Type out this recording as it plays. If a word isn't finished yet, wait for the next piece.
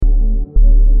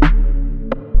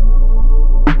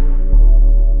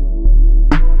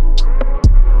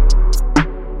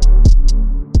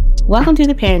Welcome to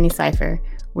the Parenting Cipher,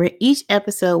 where each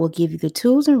episode will give you the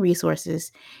tools and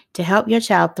resources to help your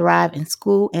child thrive in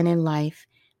school and in life.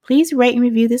 Please rate and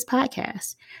review this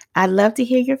podcast. I'd love to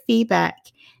hear your feedback,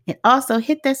 and also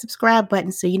hit that subscribe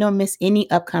button so you don't miss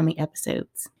any upcoming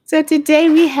episodes. So today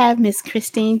we have Miss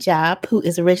Christine Job, who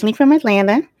is originally from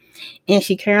Atlanta, and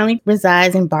she currently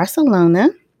resides in Barcelona.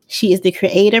 She is the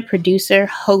creator, producer,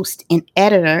 host, and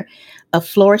editor of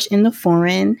Flourish in the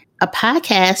Foreign, a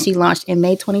podcast she launched in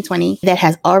May 2020 that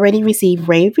has already received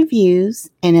rave reviews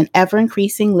and an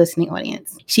ever-increasing listening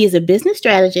audience. She is a business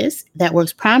strategist that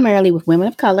works primarily with women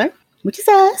of color, which is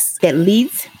us, that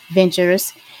leads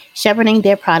ventures, shepherding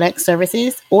their products,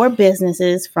 services, or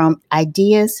businesses from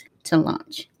ideas to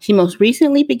launch. She most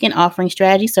recently began offering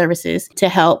strategy services to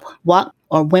help WOC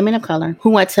or women of color who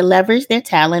want to leverage their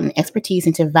talent and expertise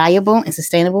into valuable and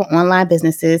sustainable online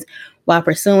businesses while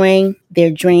pursuing their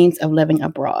dreams of living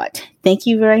abroad. Thank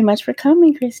you very much for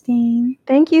coming, Christine.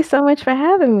 Thank you so much for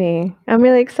having me. I'm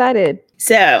really excited.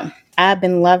 So I've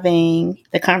been loving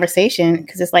the conversation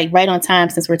because it's like right on time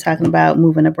since we're talking about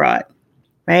moving abroad,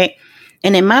 right?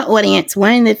 And in my audience,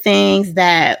 one of the things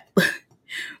that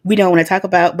we don't want to talk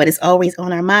about, but it's always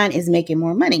on our mind, is making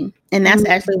more money. And that's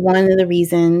actually one of the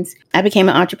reasons I became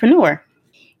an entrepreneur,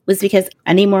 was because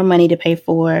I need more money to pay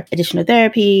for additional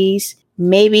therapies.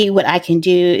 Maybe what I can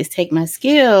do is take my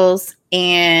skills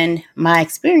and my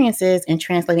experiences and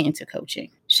translate it into coaching.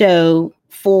 So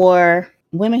for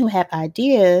women who have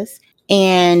ideas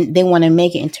and they want to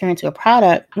make it and turn into a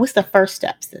product, what's the first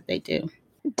steps that they do?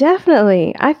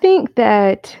 Definitely. I think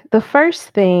that the first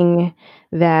thing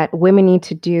that women need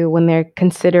to do when they're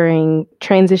considering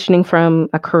transitioning from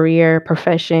a career,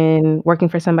 profession, working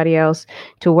for somebody else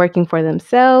to working for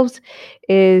themselves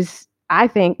is, I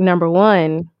think, number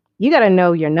one, you got to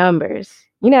know your numbers.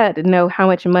 You got to know how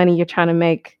much money you're trying to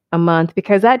make a month,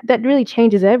 because that really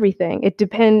changes everything. It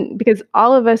depends, because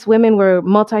all of us women were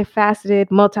multifaceted,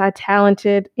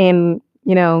 multi-talented, and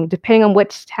depending on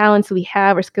which talents we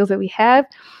have or skills that we have,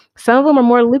 some of them are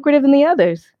more lucrative than the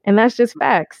others. And that's just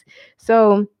facts.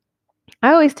 So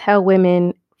I always tell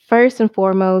women, first and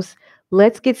foremost,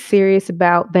 let's get serious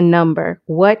about the number.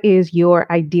 What is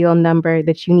your ideal number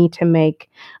that you need to make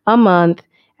a month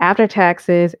after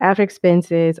taxes, after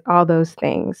expenses, all those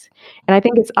things? And I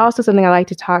think it's also something I like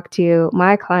to talk to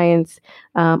my clients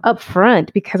up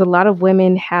front, because a lot of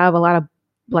women have a lot of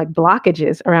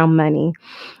blockages around money.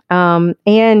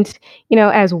 And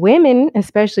as women,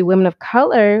 especially women of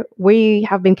color, we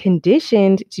have been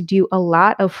conditioned to do a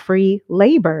lot of free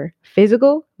labor,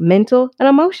 physical, mental, and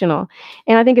emotional.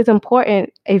 And I think it's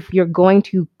important, if you're going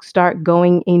to start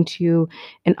going into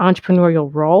an entrepreneurial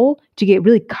role, to get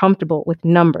really comfortable with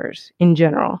numbers in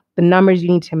general. The numbers you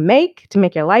need to make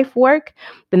your life work,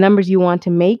 the numbers you want to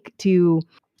make to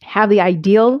have the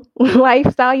ideal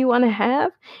lifestyle you want to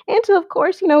have, and to, of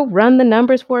course, run the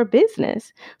numbers for a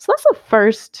business. So that's the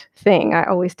first thing I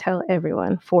always tell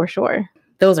everyone, for sure.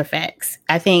 Those are facts.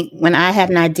 I think when I had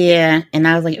an idea and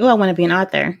I was like, oh, I want to be an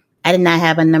author, I did not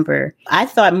have a number. I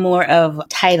thought more of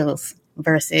titles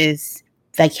versus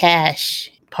the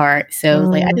cash part. So it was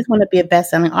like, I just want to be a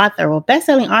best-selling author. Well,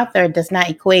 best-selling author does not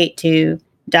equate to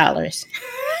dollars.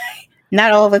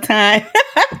 Not all the time.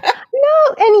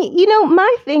 No, and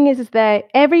my thing is that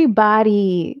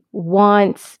everybody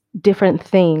wants different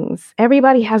things.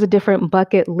 Everybody has a different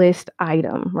bucket list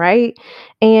item, right?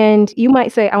 And you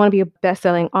might say, I want to be a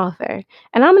best-selling author.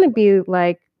 And I'm going to be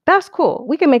like, that's cool.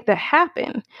 We can make that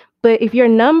happen. But if your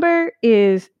number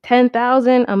is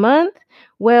 10,000 a month,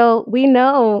 well, we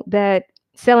know that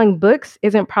selling books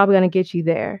isn't probably going to get you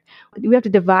there. We have to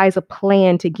devise a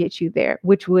plan to get you there,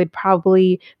 which would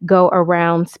probably go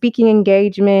around speaking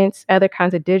engagements, other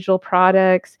kinds of digital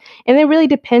products. And it really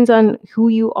depends on who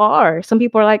you are. Some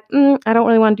people are like, I don't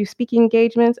really want to do speaking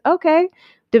engagements. Okay,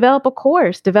 develop a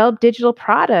course, develop digital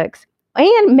products.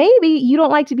 And maybe you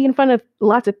don't like to be in front of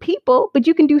lots of people, but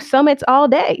you can do summits all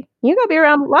day. You're going to be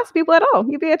around lots of people at all.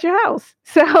 You'll be at your house.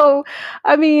 So,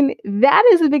 I mean, that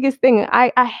is the biggest thing.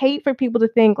 I hate for people to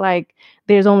think like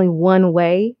there's only one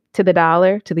way to the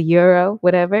dollar, to the euro,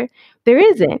 whatever. There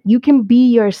isn't. You can be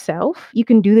yourself. You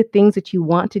can do the things that you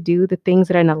want to do, the things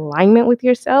that are in alignment with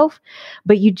yourself,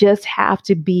 but you just have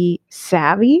to be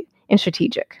savvy and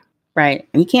strategic. Right.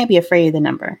 And you can't be afraid of the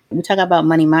number. We talk about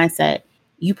money mindset.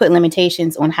 You put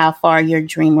limitations on how far your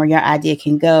dream or your idea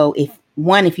can go. If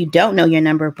you don't know your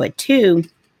number, but two,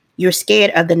 you're scared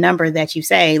of the number that you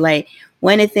say. Like,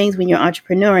 one of the things when you're an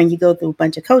entrepreneur and you go through a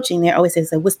bunch of coaching, they always say,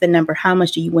 so what's the number? How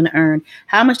much do you want to earn?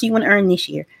 How much do you want to earn this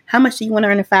year? How much do you want to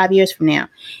earn in 5 years from now?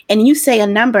 And you say a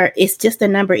number, it's just a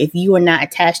number. If you are not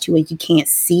attached to it, you can't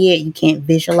see it, you can't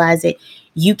visualize it,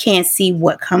 you can't see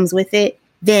what comes with it,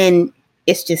 then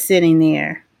it's just sitting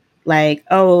there like,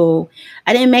 oh,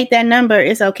 I didn't make that number.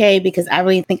 It's okay because I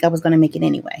really think I was going to make it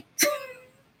anyway.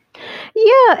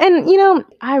 Yeah. And,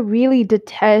 I really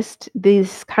detest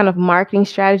this kind of marketing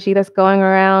strategy that's going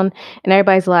around. And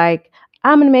everybody's like,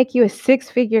 I'm going to make you a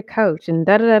 6-figure coach and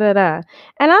da da da da da.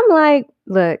 And I'm like,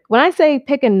 look, when I say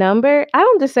pick a number, I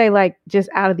don't just say like just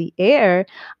out of the air.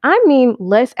 I mean,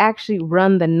 let's actually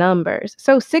run the numbers.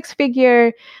 So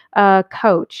 6-figure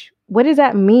coach, what does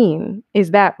that mean?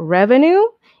 Is that revenue?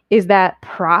 Is that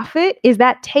profit? Is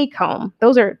that take home?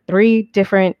 Those are 3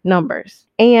 different numbers.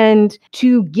 And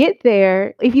to get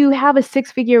there, if you have a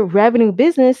 6-figure revenue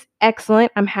business,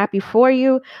 excellent. I'm happy for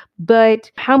you.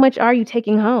 But how much are you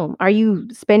taking home? Are you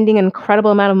spending an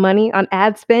incredible amount of money on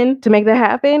ad spend to make that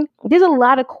happen? There's a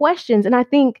lot of questions. And I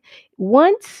think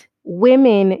once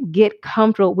women get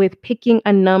comfortable with picking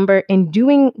a number and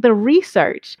doing the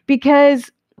research,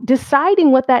 because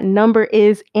deciding what that number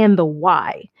is and the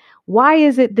why. Why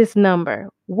is it this number?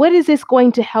 What is this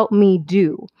going to help me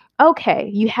do? Okay,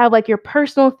 you have like your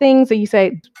personal things that you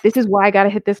say, this is why I got to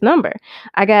hit this number.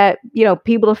 I got,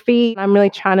 people to feed. I'm really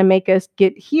trying to make us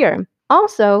get here.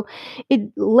 Also, it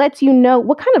lets you know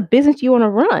what kind of business you want to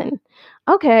run.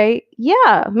 Okay,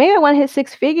 yeah, maybe I want to hit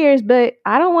 6 figures, but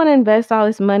I don't want to invest all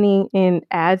this money in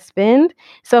ad spend.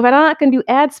 So if I'm not going to do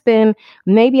ad spend,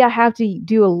 maybe I have to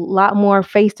do a lot more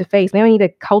face to face. Maybe I need to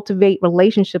cultivate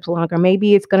relationships longer.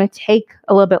 Maybe it's going to take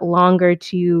a little bit longer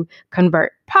to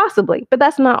convert, possibly, but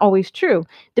that's not always true,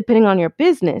 depending on your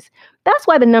business. That's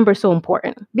why the number is so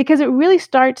important, because it really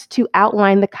starts to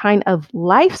outline the kind of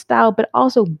lifestyle, but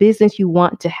also business you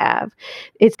want to have.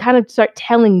 It's kind of start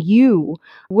telling you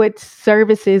what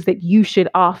services that you should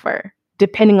offer,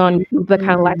 depending on the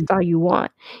kind of lifestyle you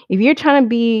want. If you're trying to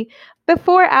be the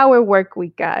 4-hour work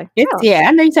week guy. Yeah,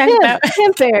 I know you're talking about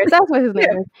Tim Ferriss. That's what his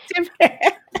name is.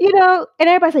 And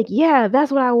everybody's like, yeah,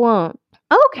 that's what I want.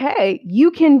 Okay, you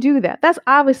can do that. That's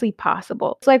obviously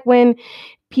possible. It's like when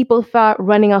people thought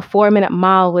running a 4-minute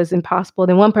mile was impossible.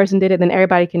 Then one person did it, then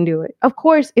everybody can do it. Of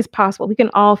course, it's possible. We can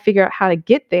all figure out how to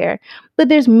get there. But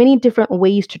there's many different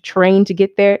ways to train to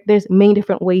get there. There's many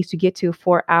different ways to get to a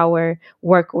 4-hour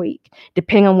work week.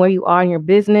 Depending on where you are in your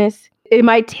business, it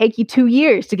might take you 2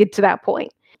 years to get to that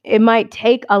point. It might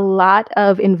take a lot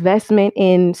of investment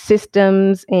in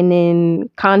systems and in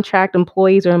contract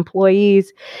employees or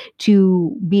employees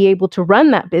to be able to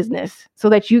run that business so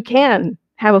that you can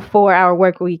have a 4-hour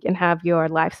work week and have your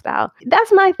lifestyle.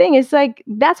 That's my thing. It's like,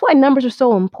 that's why numbers are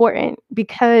so important,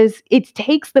 because it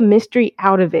takes the mystery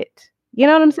out of it. You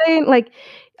know what I'm saying? Like,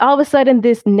 all of a sudden,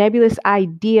 this nebulous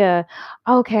idea,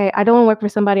 okay, I don't want to work for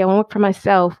somebody, I want to work for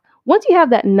myself. Once you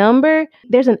have that number,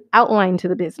 there's an outline to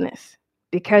the business,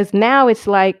 because now it's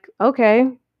like, okay,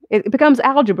 it becomes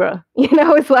algebra.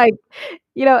 It's like,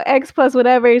 X plus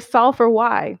whatever is solve for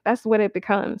Y. That's what it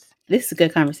becomes. This is a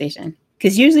good conversation.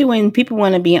 Because usually when people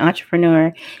want to be an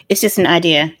entrepreneur, it's just an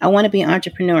idea. I want to be an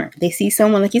entrepreneur. They see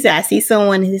someone, like you said, I see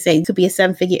someone who say, you could be a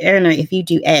 7-figure earner if you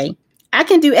do A. I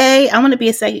can do A. I want to be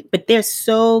a second, but there's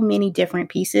so many different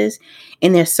pieces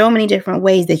and there's so many different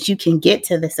ways that you can get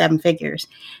to the 7 figures.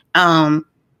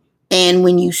 And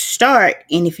when you start,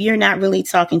 and if you're not really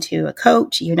talking to a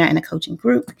coach, you're not in a coaching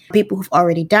group, people who've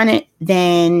already done it,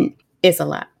 then it's a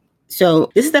lot.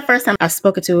 So this is the first time I've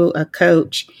spoken to a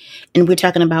coach and we're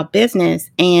talking about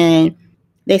business, and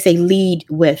they say lead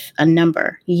with a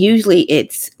number. Usually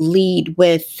it's lead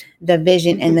with the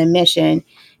vision and the mission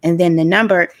and then the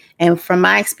number. And from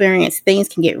my experience, things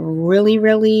can get really,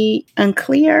 really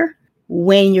unclear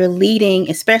when you're leading,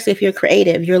 especially if you're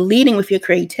creative. You're leading with your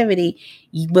creativity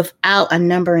without a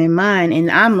number in mind. And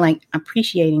I'm like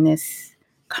appreciating this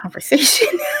conversation.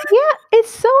 Yeah, it's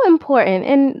so important.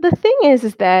 And the thing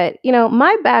is that,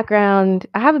 my background,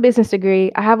 I have a business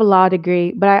degree, I have a law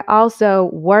degree, but I also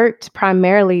worked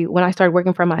primarily, when I started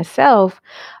working for myself,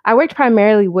 I worked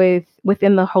primarily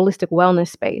within the holistic wellness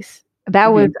space.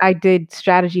 That was, I did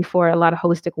strategy for a lot of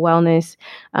holistic wellness,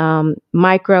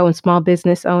 micro and small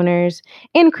business owners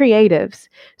and creatives.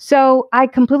 So I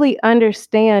completely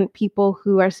understand people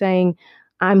who are saying,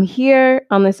 I'm here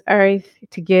on this earth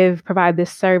to provide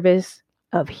this service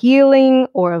of healing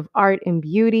or of art and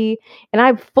beauty. And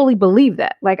I fully believe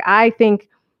that. Like, I think,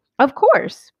 of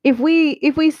course, if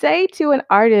we say to an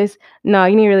artist, no,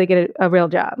 you need to really get a real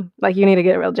job. Like, you need to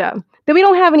get a real job. Then we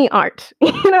don't have any art.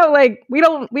 Like we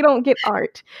don't get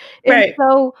art. And Right.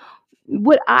 so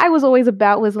what I was always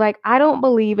about was like, I don't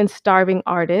believe in starving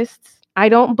artists. I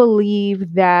don't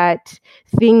believe that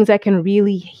things that can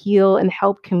really heal and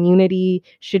help community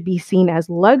should be seen as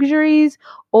luxuries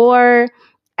or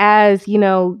as,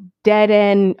 dead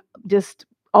end, just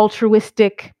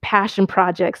altruistic passion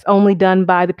projects only done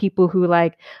by the people who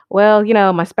like, well,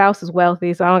 my spouse is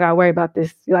wealthy, so I don't gotta worry about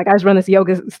this. Like, I just run this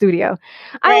yoga studio.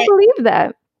 I don't Right. believe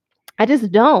that. I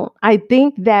just don't. I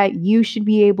think that you should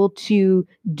be able to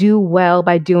do well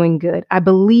by doing good. I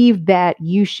believe that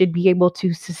you should be able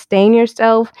to sustain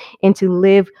yourself and to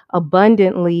live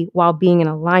abundantly while being in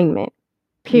alignment.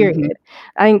 Mm-hmm. Period.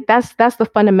 I think that's the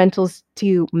fundamentals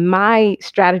to my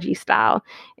strategy style.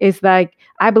 Is like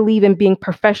I believe in being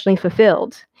professionally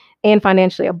fulfilled and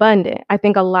financially abundant. I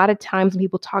think a lot of times when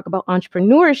people talk about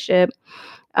entrepreneurship,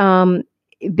 um,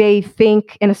 they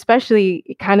think, and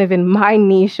especially kind of in my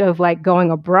niche of like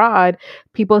going abroad,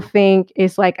 people think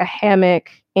it's like a hammock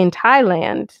in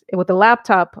Thailand with a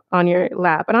laptop on your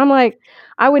lap. And I'm like,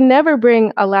 I would never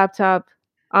bring a laptop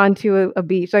onto a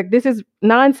beach. Like, this is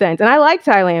nonsense. And I like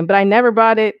Thailand, but I never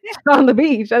brought it on the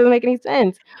beach. That doesn't make any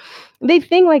sense. They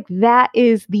think like that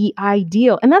is the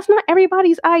ideal. And that's not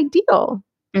everybody's ideal.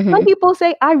 Some Mm-hmm. people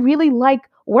say, I really like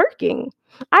working.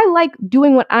 I like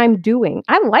doing what I'm doing.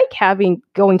 I like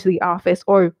going to the office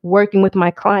or working with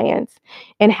my clients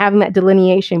and having that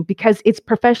delineation because it's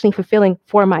professionally fulfilling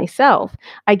for myself.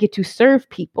 I get to serve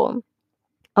people.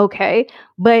 Okay.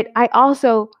 But I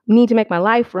also need to make my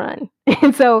life run.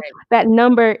 And so that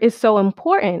number is so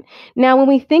important. Now, when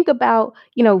we think about,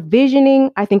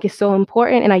 visioning, I think is so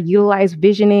important. And I utilize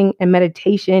visioning and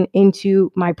meditation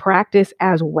into my practice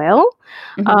as well.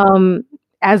 Mm-hmm.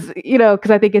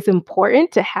 Because I think it's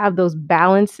important to have those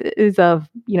balances of,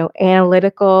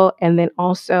 analytical and then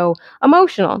also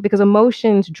emotional, because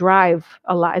emotions drive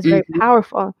a lot. It's very Mm-hmm.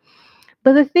 powerful.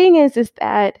 But the thing is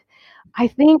that I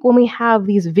think when we have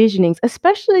these visionings,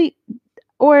 especially,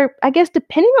 or I guess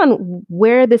depending on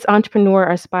where this entrepreneur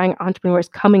or aspiring entrepreneur is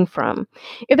coming from,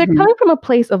 if they're Mm-hmm. coming from a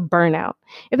place of burnout,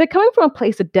 if they're coming from a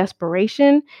place of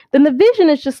desperation, then the vision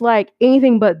is just like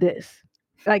anything but this,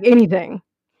 like anything.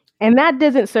 And that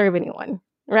doesn't serve anyone,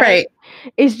 right? Right.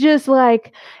 It's just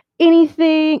like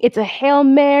anything, it's a Hail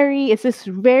Mary, it's this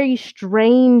very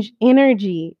strange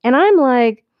energy. And I'm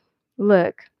like,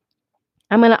 look,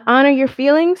 I'm going to honor your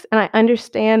feelings, and I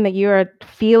understand that you're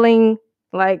feeling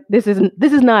like this is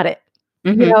not it.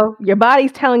 Mm-hmm. Your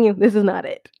body's telling you this is not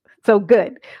it. So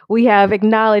good. We have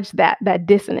acknowledged that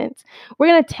dissonance. We're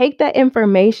going to take that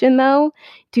information though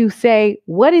to say,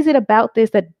 what is it about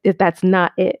this that's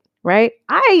not it, right?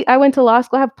 I went to law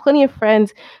school. I have plenty of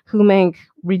friends who make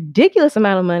ridiculous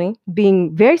amount of money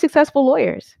being very successful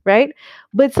lawyers, right?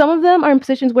 But some of them are in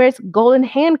positions where it's golden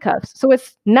handcuffs. So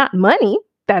it's not money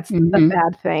that's a Mm-hmm.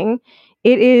 bad thing.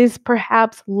 It is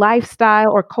perhaps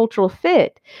lifestyle or cultural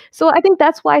fit. So I think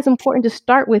that's why it's important to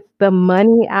start with the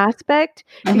money aspect,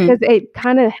 Mm-hmm. because it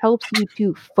kind of helps you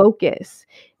to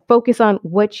focus on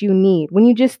what you need. When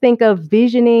you just think of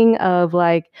visioning of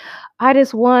like, I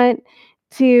just want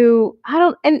to, I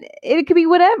don't, and it could be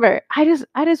whatever. I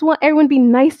just want everyone to be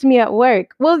nice to me at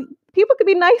work. Well, people could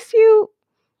be nice to you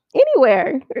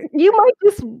anywhere. You might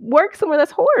just work somewhere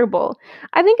that's horrible.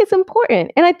 I think it's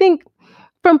important. And I think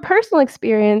from personal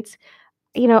experience,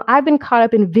 I've been caught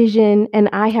up in vision, and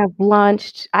I have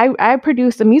launched, I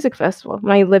produced a music festival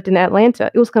when I lived in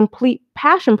Atlanta. It was a complete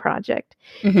passion project.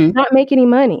 Mm-hmm. Not make any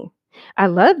money. I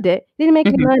loved it. Didn't make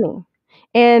any Mm-hmm. money.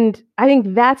 And I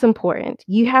think that's important.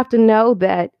 You have to know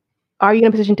that, are you in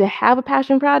a position to have a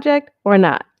passion project or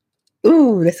not?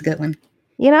 Ooh, that's a good one.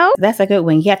 You know? That's a good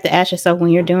one. You have to ask yourself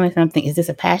when you're doing something, is this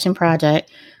a passion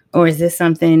project or is this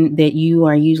something that you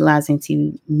are utilizing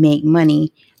to make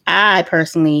money? I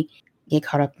personally get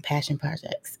caught up in passion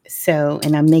projects. So,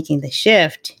 and I'm making the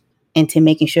shift into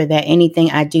making sure that anything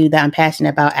I do that I'm passionate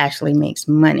about actually makes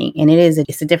money. And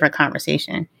it's a different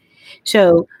conversation.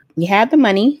 So we have the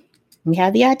money, we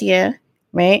have the idea,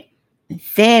 right?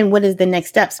 Then what is the next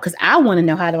steps? Because I want to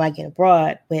know, how do I get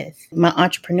abroad with my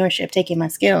entrepreneurship, taking my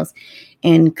skills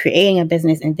and creating a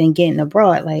business and then getting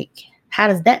abroad? Like, how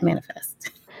does that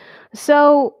manifest?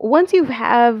 So once you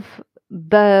have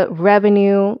the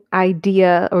revenue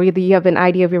idea, or either you have an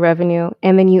idea of your revenue,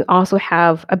 and then you also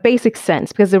have a basic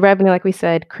sense, because the revenue, like we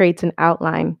said, creates an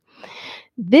outline.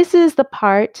 This is the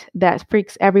part that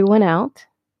freaks everyone out.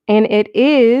 And it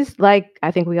is, like,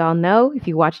 I think we all know, if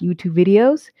you watch YouTube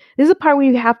videos, this is the part where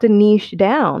you have to niche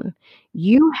down.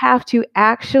 You have to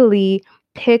actually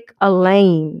pick a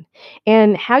lane.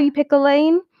 And how you pick a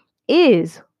lane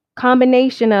is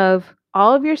combination of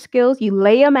all of your skills, you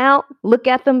lay them out, look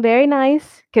at them very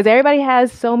nice, because everybody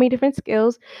has so many different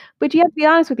skills, but you have to be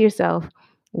honest with yourself.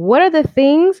 What are the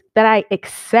things that I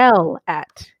excel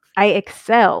at? I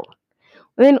excel.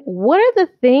 Then what are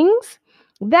the things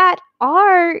that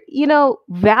are,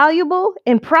 valuable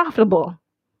and profitable?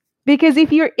 Because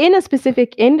if you're in a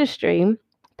specific industry,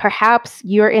 perhaps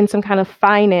you're in some kind of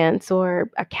finance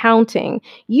or accounting,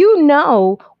 you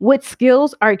know what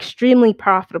skills are extremely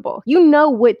profitable. You know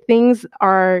what things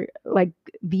are like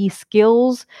the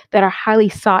skills that are highly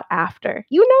sought after.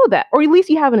 You know that, or at least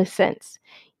you have in a sense.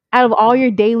 Out of all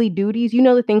your daily duties, you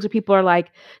know the things where people are like,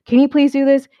 "Can you please do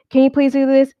this? Can you please do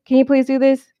this? Can you please do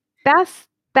this?" That's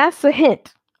that's a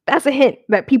hint. That's a hint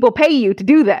that people pay you to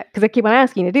do that because they keep on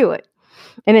asking you to do it,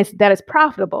 and it's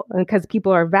profitable and because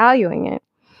people are valuing it.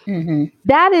 Mm-hmm.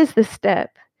 That is the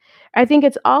step. I think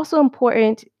it's also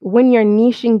important when you're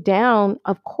niching down,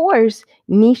 of course,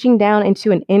 niching down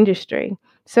into an industry.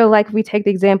 So, like, if we take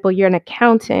the example, you're an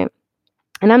accountant,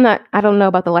 and I don't know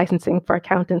about the licensing for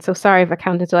accountants. So sorry if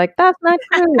accountants are like, that's not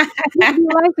true. You have to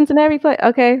be licensed in every place.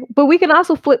 Okay. But we can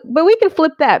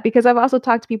flip that because I've also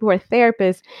talked to people who are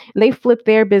therapists and they flip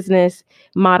their business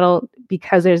model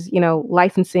because there's,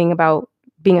 licensing about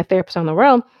being a therapist on the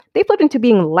world. They flipped into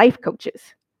being life coaches.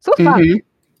 So it's fine. Mm-hmm.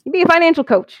 You be a financial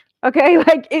coach. Okay.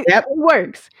 Like it Yep.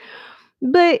 works.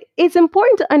 But it's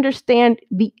important to understand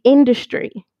the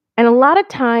industry. And a lot of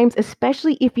times,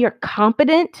 especially if you're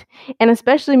competent, and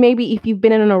especially maybe if you've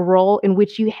been in a role in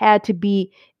which you had to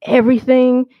be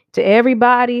everything to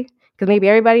everybody, because maybe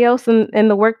everybody else in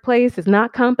the workplace is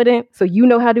not competent, so you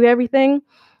know how to do everything,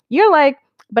 you're like,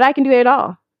 but I can do it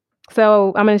all.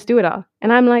 So I'm going to just do it all.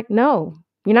 And I'm like, no,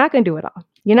 you're not going to do it all.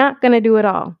 You're not going to do it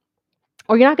all.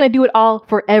 Or you're not going to do it all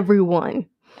for everyone,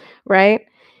 right?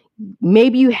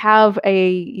 Maybe you have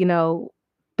a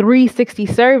 360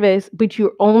 service, but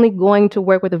you're only going to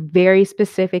work with a very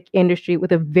specific industry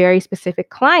with a very specific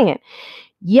client.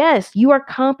 Yes, you are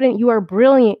competent, you are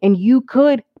brilliant, and you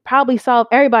could probably solve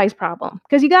everybody's problem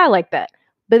because you got it like that.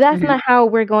 But that's Mm-hmm. not how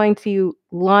we're going to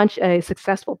launch a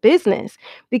successful business,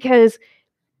 because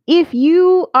if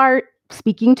you are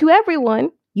speaking to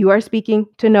everyone, you are speaking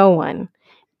to no one.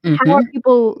 How are Mm-hmm.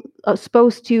 people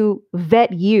supposed to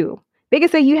vet you? They can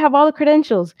say you have all the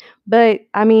credentials, but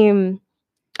I mean,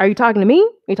 are you talking to me?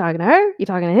 Are you talking to her? Are you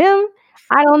talking to him?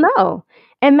 I don't know.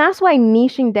 And that's why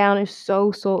niching down is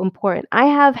so, so important. I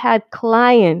have had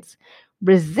clients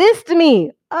resist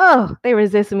me. Oh, they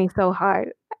resist me so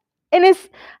hard. And it's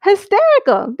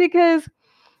hysterical because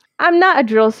I'm not a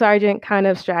drill sergeant kind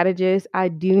of strategist. I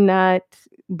do not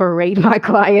berate my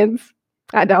clients.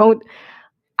 I don't.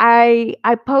 I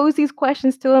pose these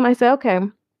questions to them. I say, okay,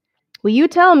 will you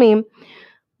tell me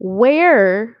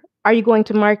where are you going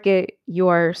to market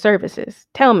your services?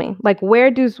 Tell me, like where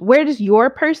does your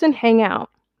person hang out?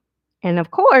 And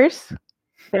of course,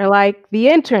 they're like the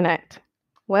internet.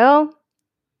 Well,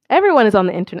 everyone is on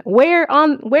the internet. Where?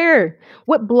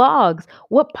 What blogs?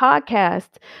 What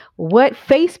podcasts? What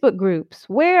Facebook groups?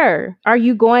 Where are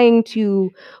you going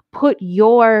to put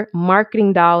your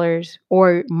marketing dollars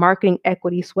or marketing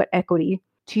equity, sweat equity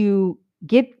to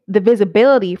get the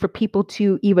visibility for people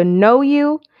to even know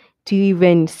you, to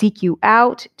even seek you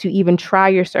out, to even try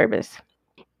your service?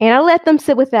 And I let them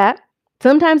sit with that.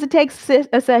 Sometimes it takes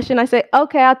a session. I say,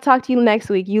 okay, I'll talk to you next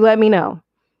week. You let me know.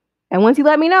 And once you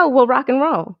let me know, we'll rock and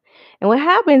roll. And what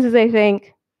happens is they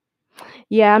think,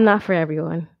 yeah, I'm not for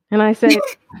everyone. And I say,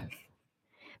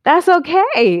 that's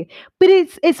okay. But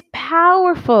it's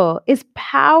powerful. It's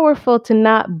powerful to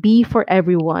not be for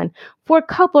everyone for a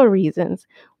couple of reasons.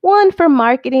 One, for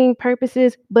marketing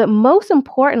purposes, but most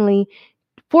importantly,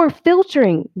 for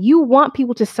filtering. You want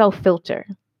people to self-filter.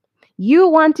 You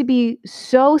want to be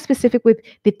so specific with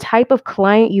the type of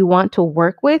client you want to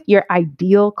work with, your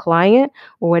ideal client,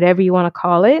 or whatever you want to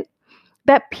call it,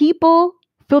 that people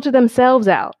filter themselves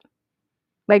out.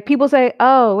 Like people say,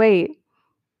 oh, wait,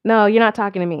 no, you're not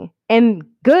talking to me. And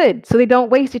good, so they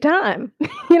don't waste your time,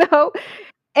 you know?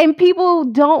 And people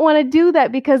don't want to do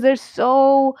that because they're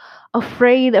so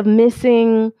afraid of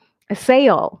missing a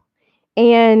sale.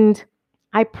 And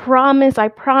I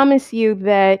promise you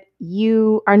that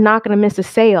you are not going to miss a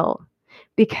sale,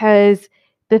 because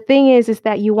the thing is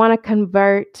that you want to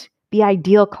convert the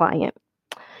ideal client.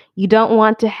 You don't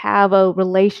want to have a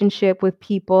relationship with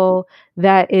people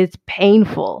that is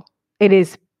painful. It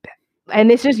is, and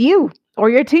it's just you or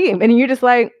your team. And you're just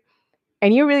like,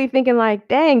 and you're really thinking like,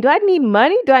 dang, do I need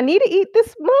money? Do I need to eat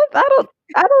this month? I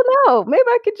don't know. Maybe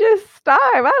I could just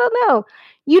starve. I don't know.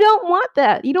 You don't want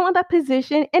that. You don't want that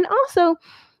position. And also,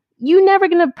 you're never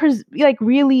gonna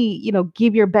really,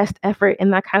 give your best effort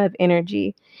in that kind of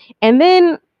energy. And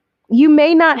then you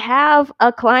may not have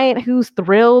a client who's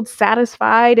thrilled,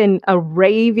 satisfied, and a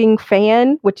raving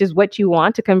fan, which is what you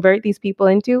want to convert these people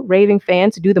into, raving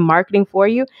fans to do the marketing for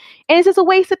you. And it's just a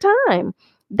waste of time.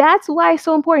 That's why it's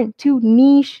so important to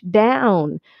niche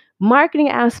down. Marketing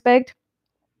aspect,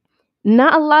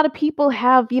 not a lot of people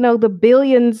have, the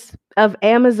billions of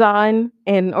Amazon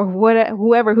and or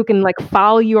whoever who can like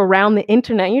follow you around the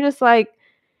internet. You're just like,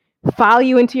 follow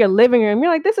you into your living room.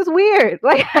 You're like, this is weird.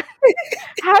 Like,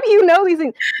 how do you know these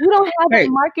things? We don't have that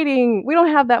marketing. We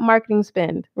don't have that marketing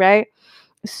spend, right?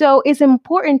 So it's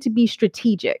important to be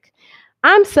strategic.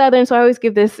 I'm Southern, so I always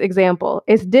give this example.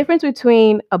 It's difference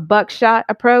between a buckshot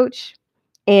approach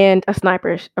and a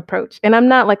sniper approach. And I'm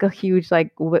not like a huge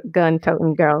like gun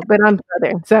toting girl, but I'm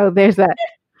Southern, so there's that.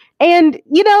 And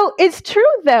it's true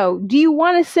though. Do you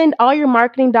want to send all your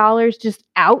marketing dollars just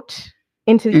out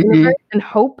into the universe and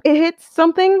hope it hits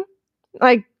something?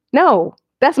 Like, no,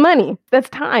 that's money, that's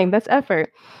time, that's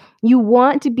effort. You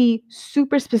want to be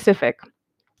super specific.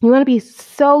 You want to be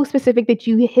so specific that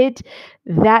you hit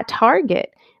that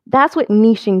target. That's what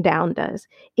niching down does.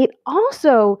 It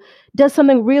also does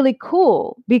something really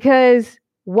cool because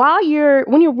when you're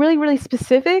really, really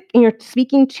specific and you're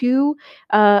speaking to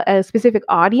a specific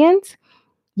audience,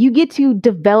 you get to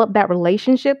develop that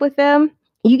relationship with them.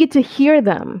 You get to hear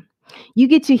them. You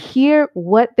get to hear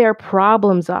what their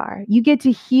problems are. You get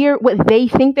to hear what they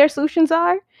think their solutions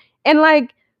are. And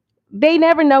like, they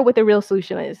never know what the real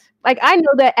solution is. Like, I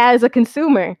know that as a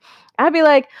consumer, I'd be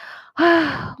like,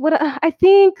 what I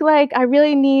think like I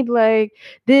really need like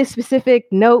this specific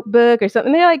notebook or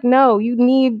something. They're like, no, you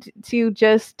need to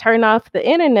just turn off the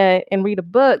internet and read a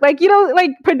book. Like,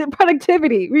 like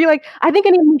productivity. You're like, I think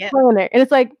I need a planner. And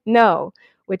it's like, no,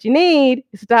 what you need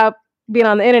is stop being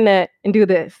on the internet and do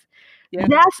this. Yeah.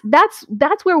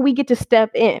 That's where we get to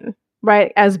step in,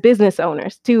 right? As business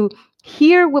owners, to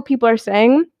hear what people are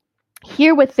saying,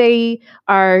 hear what they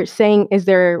are saying is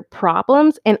their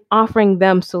problems, and offering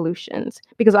them solutions.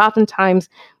 Because oftentimes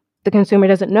the consumer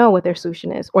doesn't know what their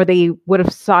solution is, or they would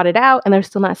have sought it out and they're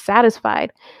still not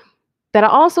satisfied. That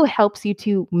also helps you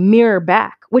to mirror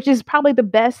back, which is probably the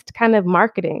best kind of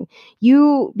marketing.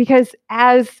 Because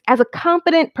as a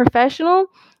competent professional,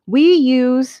 we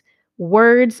use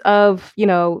words of,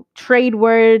 trade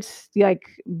words, like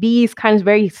these kinds of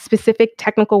very specific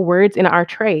technical words in our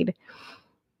trade.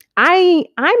 I'm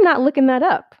not looking that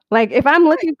up. Like, if I'm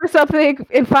looking for something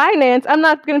in finance, I'm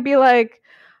not going to be like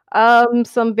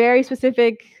some very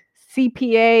specific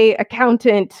CPA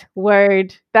accountant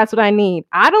word. That's what I need.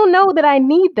 I don't know that I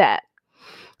need that.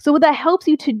 So what that helps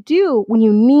you to do when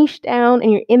you niche down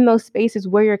and you're in those spaces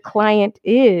where your client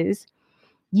is,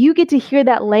 you get to hear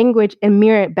that language and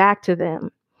mirror it back to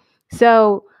them.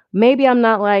 So maybe I'm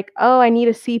not like, oh, I need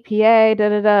a CPA, da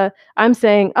da da. I'm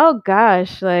saying, oh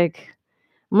gosh, like,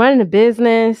 I'm running a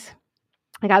business.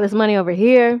 I got this money over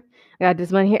here. I got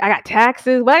this money here. I got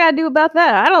taxes. What I got to do about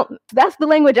that? That's the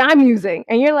language I'm using.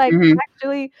 And you're like,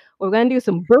 actually, we're going to do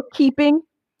some bookkeeping.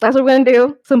 That's what we're going to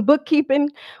do. Some bookkeeping.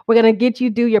 We're going to get you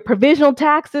do your provisional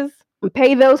taxes and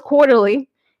pay those quarterly.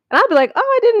 And I'll be like, oh,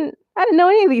 I didn't know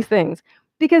any of these things,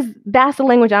 because that's the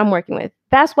language I'm working with.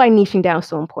 That's why niching down is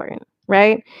so important,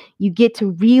 right? You get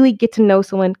to really get to know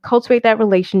someone, cultivate that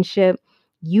relationship,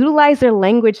 utilize their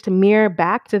language to mirror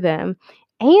back to them,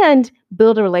 and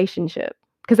build a relationship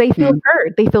because they feel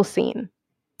heard, they feel seen.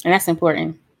 And that's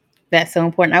important. That's so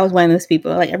important. I was one of those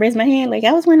people. Like, I raised my hand. Like,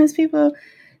 I was one of those people.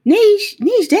 Niche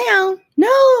down.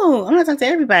 No, I'm not talking to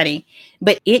everybody.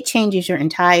 But it changes your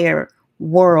entire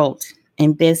world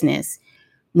in business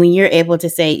when you're able to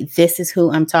say, this is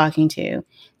who I'm talking to,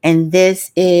 and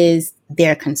this is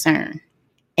their concern.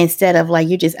 Instead of like,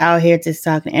 you're just out here just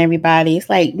talking to everybody. It's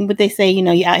like what they say,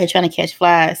 you're out here trying to catch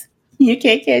flies. You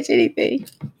can't catch anything.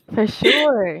 For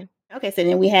sure. Okay, so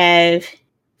then we have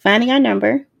finding our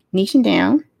number, niching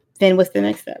down. Then what's the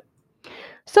next step?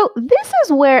 So this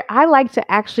is where I like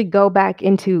to actually go back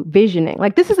into visioning.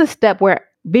 Like, this is a step where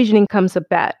visioning comes up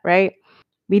at, right?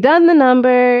 We done the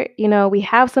number, we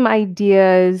have some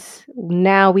ideas.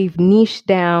 Now we've niched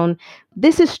down.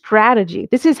 This is strategy.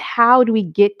 This is how do we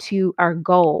get to our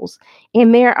goals?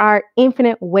 And there are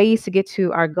infinite ways to get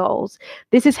to our goals.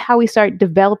 This is how we start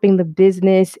developing the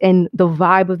business and the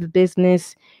vibe of the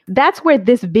business. That's where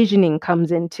this visioning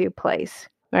comes into place,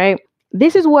 right?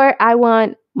 This is where I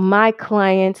want my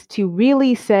clients to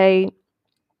really say,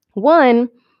 one,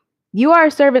 you are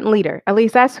a servant leader. At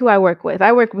least that's who I work with.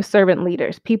 I work with servant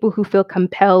leaders, people who feel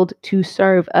compelled to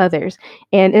serve others.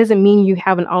 And it doesn't mean you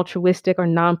have an altruistic or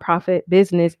nonprofit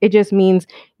business. It just means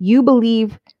you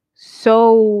believe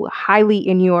so highly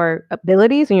in your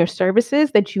abilities and your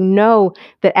services that you know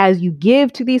that as you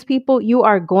give to these people, you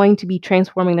are going to be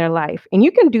transforming their life. And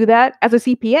you can do that as a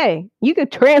CPA. You can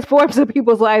transform some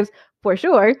people's lives for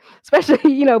sure, especially,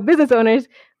 business owners,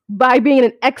 by being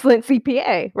an excellent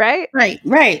CPA, right?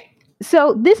 Right.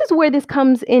 So this is where this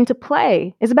comes into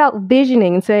play. It's about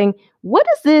visioning and saying, what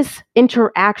does this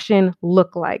interaction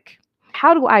look like?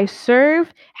 How do I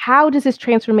serve? How does this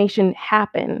transformation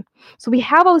happen? So we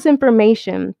have all this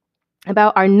information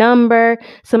about our number,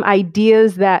 some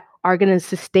ideas that are going to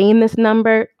sustain this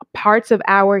number, parts of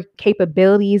our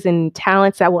capabilities and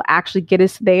talents that will actually get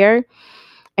us there.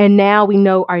 And now we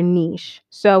know our niche.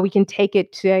 So we can take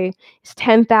it to it's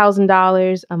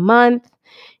 $10,000 a month.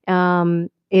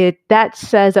 That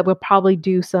says that we'll probably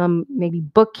do some maybe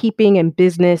bookkeeping and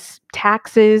business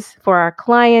taxes for our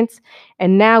clients.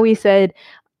 And now we said,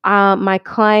 my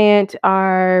client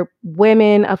are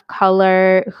women of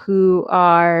color who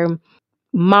are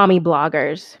mommy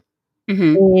bloggers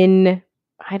in,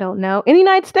 I don't know, in the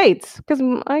United States. Because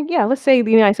let's say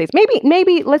the United States.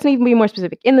 Maybe let's even be more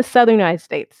specific. In the Southern United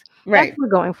States. Right. That's what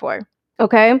we're going for.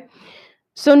 Okay.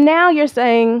 So now you're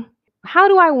saying, how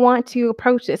do I want to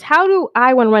approach this? How do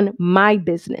I want to run my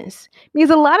business?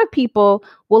 Because a lot of people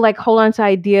will like hold on to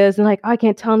ideas and like, oh, I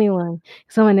can't tell anyone.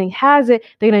 Someone has it,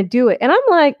 they're going to do it. And I'm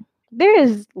like, there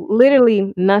is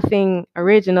literally nothing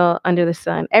original under the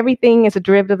sun. Everything is a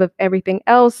derivative of everything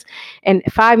else. And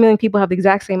 5 million people have the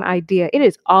exact same idea. It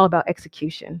is all about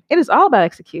execution. It is all about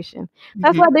execution.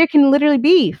 That's why there can literally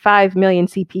be 5 million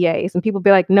CPAs and people be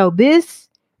like, no, this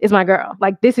is my girl.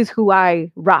 Like, this is who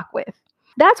I rock with.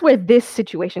 That's where this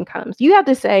situation comes. You have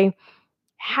to say,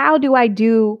 how do I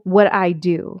do what I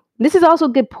do? This is also a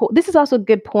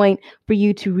good point for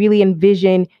you to really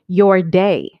envision your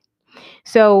day.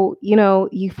 So,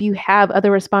 if you have other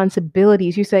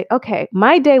responsibilities, you say, okay,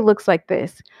 my day looks like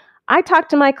this. I talk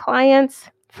to my clients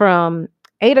from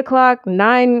 8 o'clock,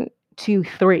 9 to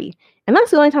 3. And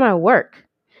that's the only time I work,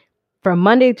 from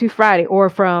Monday to Friday, or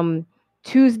from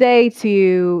Tuesday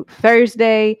to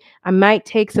Thursday. I might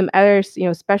take some other,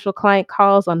 special client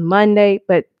calls on Monday,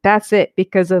 but that's it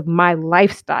because of my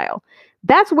lifestyle.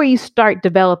 That's where you start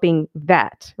developing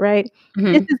that, right?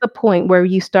 This is the point where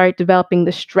you start developing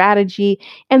the strategy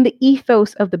and the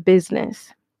ethos of the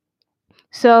business.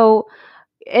 So,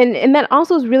 and that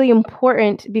also is really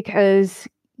important because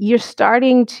you're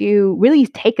starting to really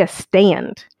take a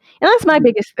stand. And that's my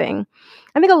biggest thing.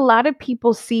 I think a lot of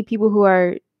people see people who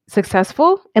are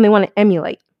successful and they want to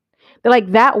emulate. They're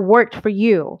like, that worked for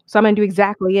you, so I'm going to do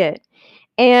exactly it.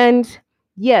 And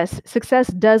yes, success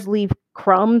does leave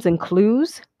crumbs and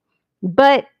clues,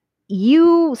 but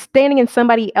you standing in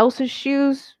somebody else's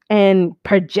shoes and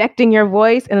projecting your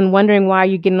voice and then wondering why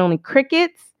you're getting only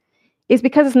crickets is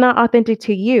because it's not authentic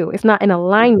to you. It's not in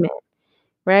alignment,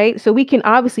 right? So we can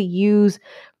obviously use,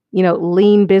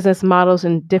 lean business models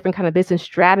and different kind of business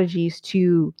strategies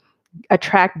to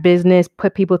attract business,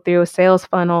 put people through a sales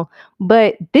funnel.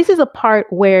 But this is a part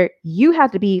where you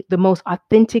have to be the most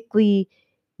authentically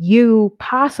you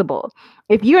possible.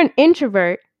 If you're an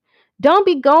introvert, don't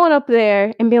be going up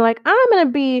there and being like, I'm going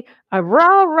to be a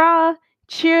rah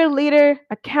cheerleader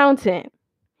accountant.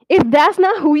 If that's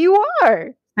not who you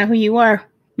are. Not who you are.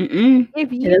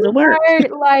 If you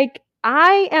are like,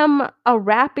 I am a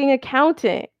rapping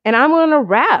accountant and I'm going to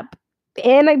rap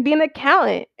and I be an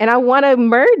accountant and I want to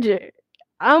merge it,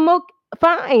 I'm okay,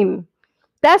 fine.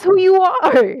 That's who you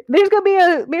are. There's gonna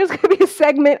be a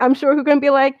segment, I'm sure, who's gonna be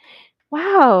like,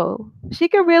 wow, she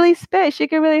could really spit, she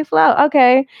could really flow.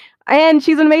 Okay. And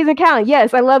she's an amazing accountant.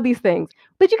 Yes, I love these things.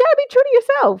 But you gotta be true to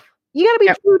yourself. You gotta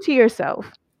be true to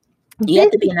yourself. You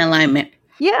have to be in alignment.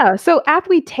 Yeah. So after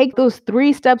we take those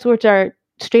 3 steps, which are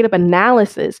straight up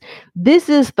analysis, this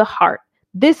is the heart.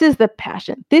 This is the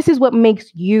passion. This is what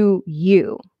makes you,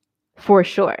 for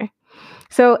sure.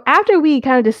 So after we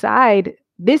kind of decide,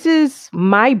 this is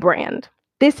my brand,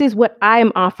 this is what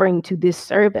I'm offering to this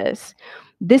service,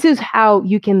 this is how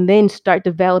you can then start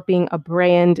developing a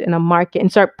brand and a market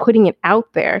and start putting it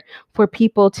out there for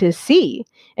people to see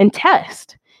and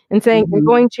test and saying, we're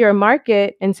going to your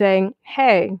market and saying,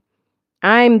 hey,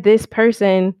 I'm this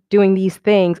person doing these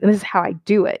things and this is how I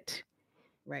do it.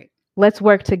 Right. Let's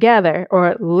work together,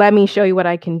 or let me show you what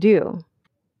I can do.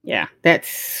 Yeah,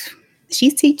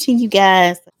 she's teaching you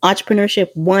guys Entrepreneurship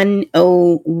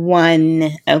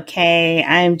 101. Okay.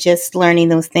 I'm just learning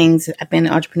those things. I've been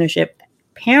in entrepreneurship,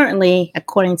 apparently,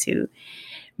 according to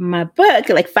my book,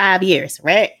 like 5 years,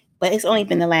 right? But it's only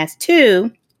been the last 2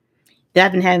 that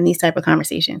I've been having these type of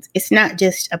conversations. It's not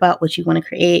just about what you want to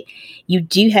create. You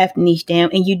do have to niche down,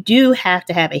 and you do have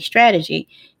to have a strategy.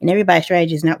 And everybody's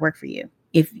strategy does not work for you.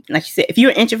 If, like you said, if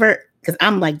you're an introvert, because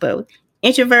I'm like both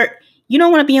introvert, you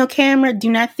don't want to be on camera. Do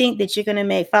not think that you're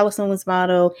gonna follow someone's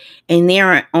model and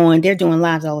they're doing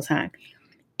lives all the time.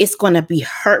 It's gonna be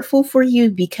hurtful for you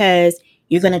because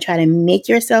you're gonna try to make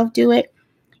yourself do it.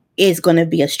 It's gonna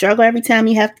be a struggle every time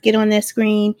you have to get on that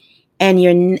screen. And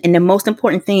the most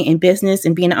important thing in business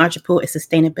and being an entrepreneur is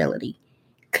sustainability,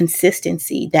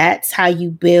 consistency. That's how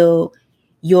you build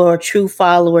your true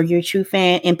follower, your true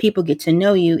fan, and people get to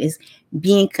know you, is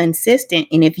being consistent.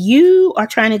 And if you are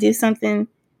trying to do something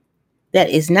that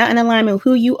is not in alignment with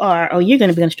who you are, oh, you're going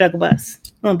to be on a struggle bus.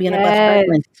 You're going to be on a bus Yes.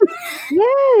 struggling.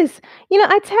 Yes.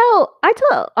 I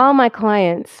tell all my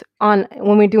clients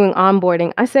when we're doing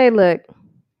onboarding, I say, look,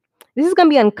 this is going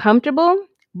to be uncomfortable,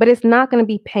 but it's not going to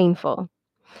be painful.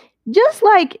 Just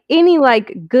like any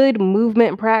good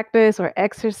movement practice or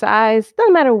exercise,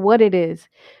 doesn't matter what it is.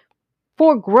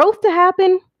 For growth to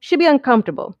happen, should be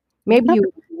uncomfortable. Maybe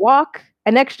you walk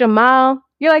an extra mile,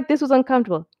 you're like, this was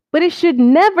uncomfortable, but it should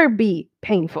never be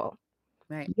painful.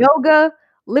 Right. Yoga,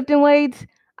 lifting weights,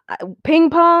 ping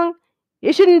pong,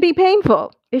 it shouldn't be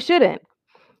painful. It shouldn't.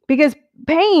 Because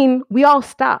pain, we all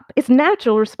stop. It's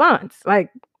natural response.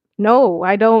 Like, no,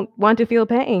 I don't want to feel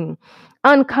pain.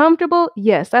 Uncomfortable,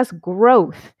 yes, that's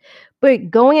growth.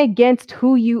 But going against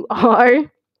who you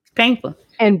are, painful,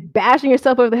 and bashing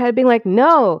yourself over the head, being like,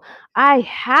 no, I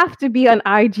have to be on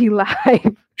IG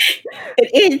Live.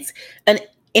 It is. And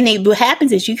what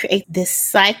happens is you create this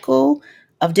cycle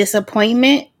of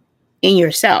disappointment in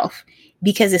yourself,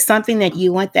 because it's something that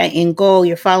you want, that end goal.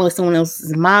 You're following someone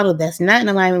else's model that's not in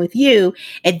alignment with you.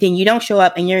 And then you don't show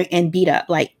up and you're beat up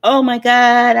like, oh my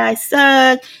God, I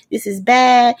suck. This is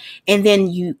bad. And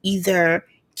then you either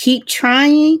keep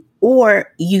trying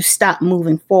or you stop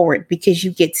moving forward because you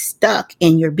get stuck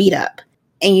and you're beat up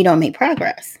and you don't make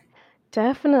progress.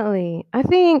 Definitely. I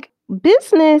think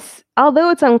business,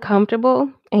 although it's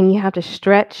uncomfortable and you have to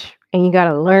stretch and you got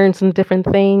to learn some different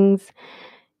things,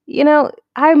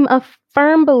 I'm a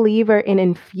firm believer in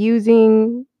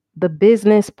infusing the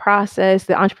business process,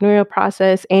 the entrepreneurial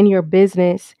process, and your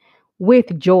business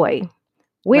with joy,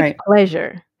 with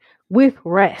pleasure, with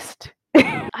rest.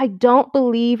 I don't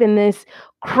believe in this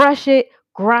crush it,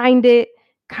 grind it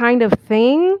kind of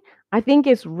thing. I think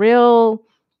it's real,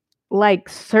 like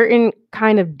certain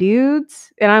kind of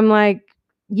dudes. And I'm like,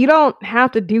 you don't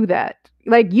have to do that.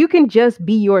 Like, you can just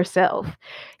be yourself.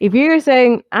 If you're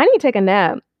saying, I need to take a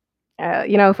nap,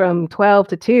 from 12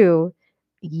 to 2,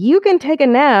 you can take a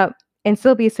nap and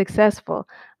still be successful.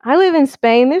 I live in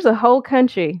Spain. There's a whole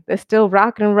country that's still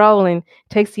rocking and rolling,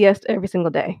 takes siesta every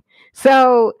single day.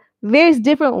 So there's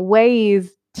different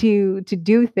ways to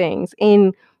do things.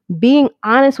 And being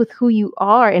honest with who you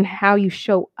are and how you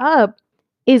show up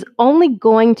is only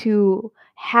going to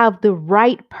have the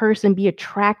right person be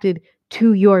attracted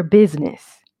to your business.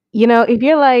 If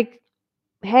you're like,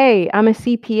 hey, I'm a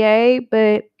CPA,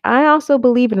 but I also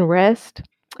believe in rest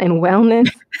and wellness.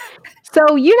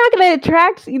 So you're not going to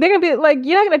attract, they're going to be like,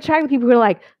 you're not going to attract the people who are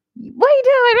like, what are you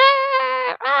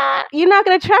doing? You're not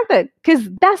going to attract that, because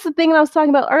that's the thing that I was talking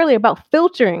about earlier about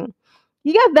filtering.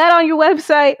 You got that on your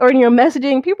website or in your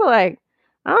messaging. People are like,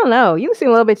 I don't know, you seem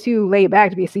a little bit too laid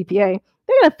back to be a CPA.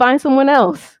 They're going to find someone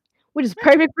else, which is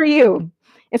perfect for you.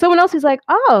 And someone else is like,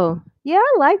 oh, yeah,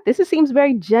 I like this. It seems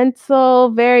very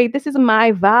gentle, this is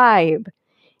my vibe.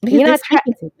 You're not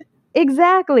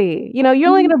exactly. You're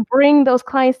only going to bring those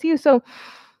clients to you. So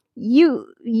you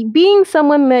being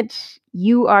someone that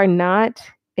you are not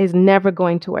is never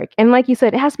going to work. And like you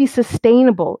said, it has to be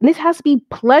sustainable. And this has to be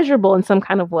pleasurable in some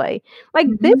kind of way. Like,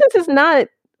 business is not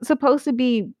supposed to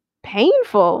be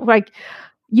painful. Like,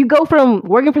 you go from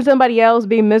working for somebody else,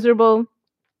 being miserable,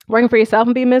 working for yourself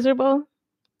and being miserable.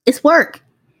 It's work.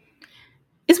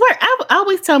 It's work. I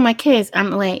always tell my kids, I'm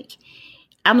like,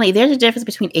 there's a difference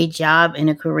between a job and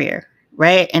a career,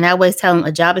 right? And I always tell them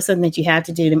a job is something that you have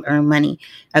to do to earn money.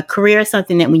 A career is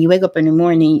something that when you wake up in the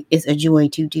morning, it's a joy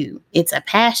to do. It's a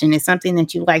passion. It's something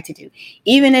that you like to do.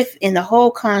 Even if in the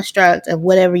whole construct of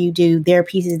whatever you do, there are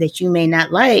pieces that you may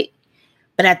not like,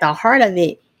 but at the heart of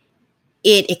it,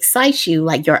 it excites you,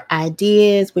 like your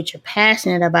ideas, what you're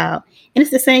passionate about. And it's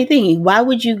the same thing. Why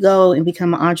would you go and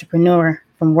become an entrepreneur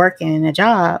from working in a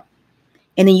job,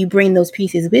 and then you bring those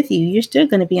pieces with you? You're still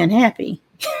going to be unhappy.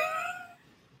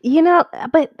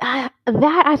 But that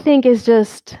I think is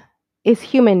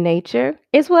human nature.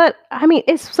 It's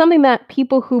something that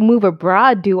people who move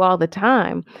abroad do all the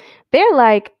time. They're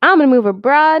like, I'm going to move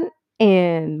abroad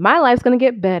and my life's going to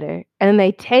get better. And then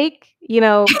they take,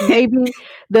 maybe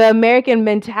the American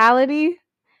mentality,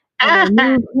 and they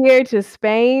move here to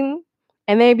Spain,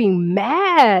 and they be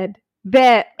mad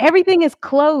that everything is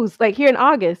closed. Like here in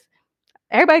August,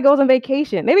 everybody goes on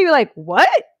vacation. They be like,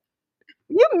 "What?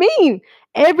 You mean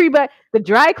everybody? The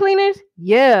dry cleaners?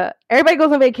 Yeah, everybody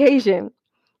goes on vacation."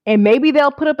 And maybe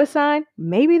they'll put up a sign,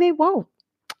 maybe they won't,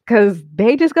 because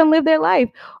they just gonna live their life.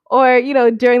 Or,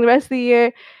 during the rest of the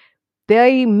year,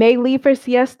 they may leave for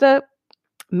siesta.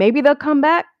 Maybe they'll come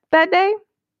back that day.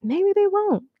 Maybe they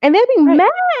won't. And they'll be Right.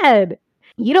 mad.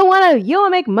 You don't wanna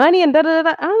make money and da da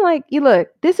da. I'm like, you look,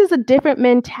 this is a different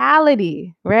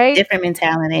mentality, right? Different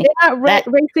mentality. They're not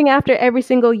racing after every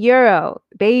single euro.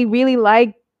 They really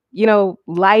like,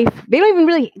 life. They don't even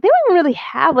really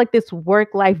have like this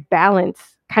work-life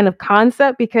balance kind of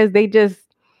concept, because they just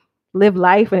live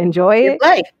life and enjoy Your it.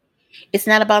 life. It's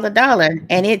not about the dollar.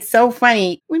 And it's so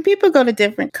funny when people go to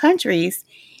different countries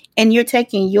and you're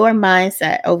taking your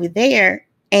mindset over there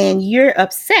and you're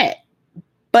upset.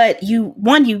 But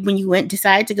when you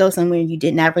decide to go somewhere, you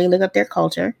did not really look up their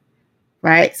culture,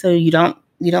 right? So you don't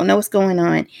know what's going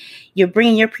on. You're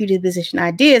bringing your predisposition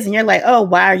ideas, and you're like, oh,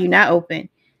 why are you not open?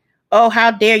 Oh,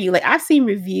 how dare you? Like, I've seen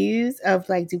reviews of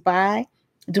like Dubai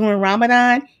during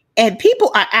Ramadan, and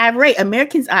people are irate.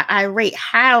 Americans are irate.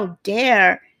 How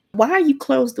dare? Why are you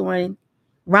closed during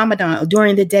Ramadan?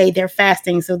 During the day, they're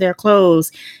fasting, so they're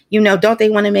closed. Don't they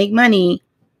want to make money?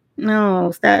 No,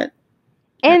 it's not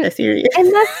that serious.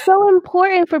 And that's so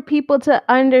important for people to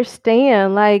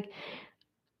understand. Like,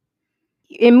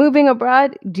 in moving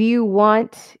abroad,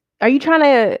 are you trying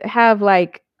to have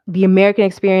like the American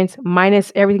experience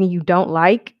minus everything you don't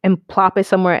like and plop it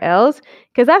somewhere else?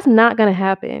 Because that's not going to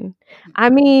happen. I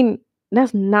mean,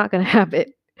 that's not going to happen.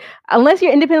 Unless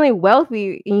you're independently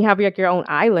wealthy and you have like your own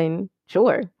island,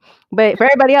 sure. But for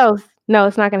everybody else, no,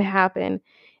 it's not going to happen.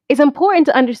 It's important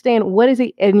to understand what is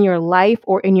it in your life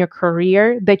or in your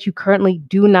career that you currently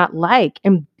do not like,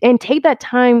 and take that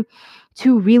time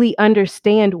to really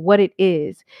understand what it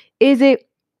is. Is it,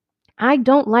 I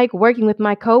don't like working with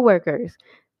my coworkers.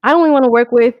 I only want to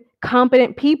work with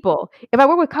competent people. If I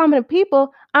work with competent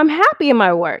people, I'm happy in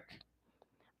my work.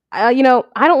 I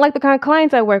don't like the kind of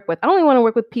clients I work with. I only want to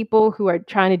work with people who are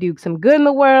trying to do some good in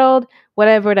the world,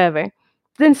 whatever.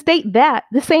 Then state that.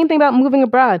 The same thing about moving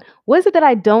abroad. What is it that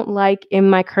I don't like in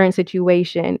my current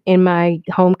situation, in my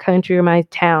home country or my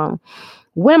town?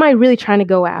 What am I really trying to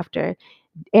go after?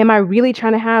 Am I really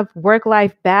trying to have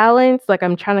work-life balance like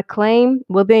I'm trying to claim?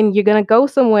 Well, then you're going to go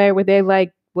somewhere where they're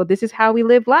like, well, this is how we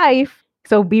live life.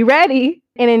 So be ready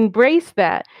and embrace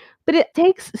that. But it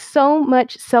takes so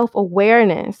much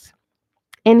self-awareness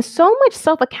and so much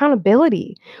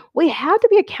self-accountability. We have to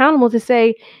be accountable to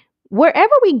say,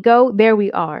 wherever we go, there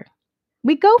we are.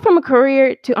 We go from a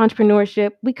career to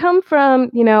entrepreneurship. We come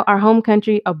from, our home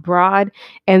country abroad,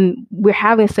 and we're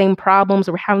having the same problems,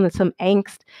 or we're having some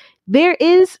angst. There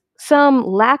is some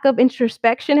lack of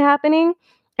introspection happening,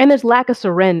 and there's lack of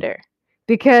surrender.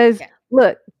 Because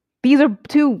look, these are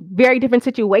two very different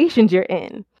situations you're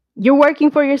in. You're working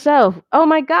for yourself. Oh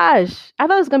my gosh, I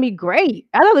thought it was going to be great.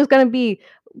 I thought it was going to be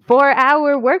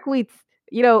 4-hour work weeks,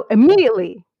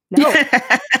 immediately. No,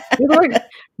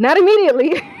 not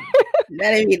immediately.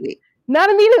 Not immediately. Not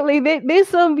immediately. There's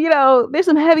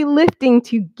some heavy lifting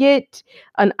to get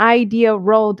an idea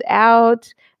rolled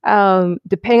out.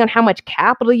 Depending on how much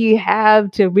capital you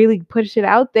have to really push it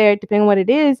out there, depending on what it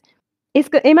is,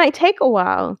 it might take a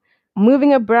while.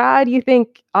 Moving abroad, you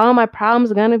think all my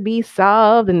problems are gonna be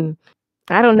solved, and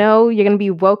I don't know, you're gonna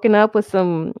be woken up with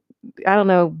some, I don't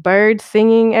know, birds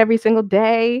singing every single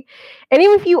day. And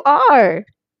even if you are,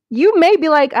 you may be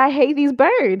like, I hate these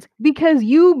birds, because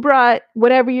you brought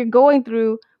whatever you're going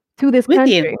through to this With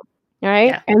country. you. Right?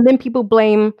 Yeah. And then people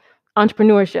blame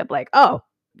entrepreneurship, like, oh,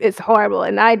 it's horrible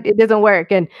and it doesn't work.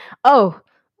 And oh,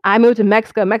 I moved to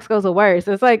Mexico. Mexico's the worst.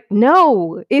 It's like,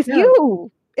 no, it's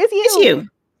you. It's you.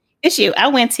 It's you.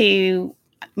 It's you.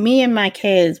 Me and my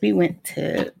kids, we went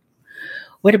to,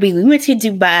 we went to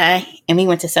Dubai, and we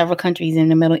went to several countries in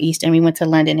the Middle East, and we went to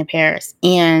London and Paris.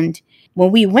 And when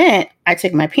we went, I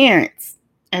took my parents,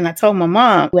 and I told my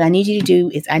mom, what I need you to do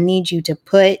is I need you to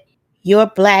put your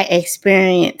Black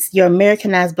experience, your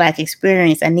Americanized Black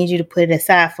experience, I need you to put it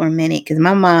aside for a minute, because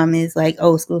my mom is like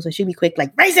old school, so she'll be quick,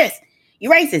 like, racist,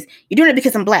 you're racist, you're doing it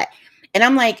because I'm Black. And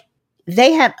I'm like,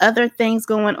 they have other things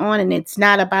going on, and it's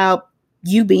not about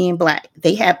you being Black.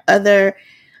 They have other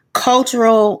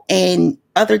cultural and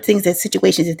other things, that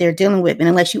situations that they're dealing with. And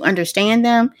unless you understand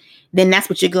them, then that's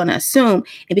what you're going to assume.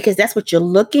 And because that's what you're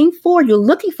looking for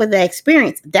the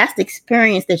experience. That's the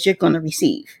experience that you're going to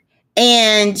receive.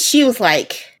 And she was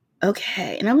like,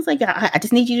 okay. And I was like, I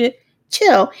just need you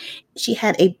chill. She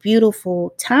had a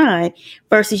beautiful time.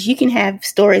 Versus you can have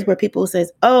stories where people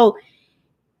says, "Oh,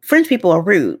 French people are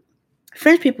rude.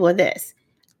 French people are this."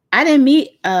 I didn't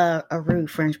meet a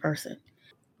rude French person,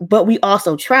 but we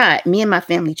also tried. Me and my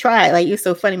family tried. Like, it's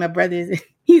so funny. My brother is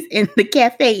he's in the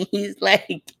cafe and he's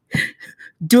like,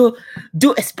 do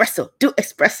do espresso.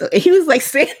 And he was like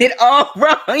saying it all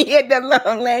wrong. He had that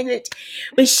long language.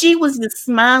 But she was just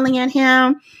smiling at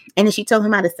him. And then she told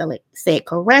him how to say it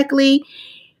correctly.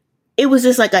 It was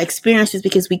just like an experience just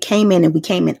because we came in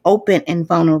open and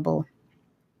vulnerable.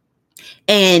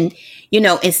 And,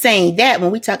 in saying that,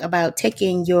 when we talk about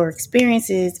taking your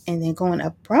experiences and then going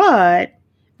abroad,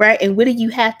 right? And what do you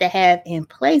have to have in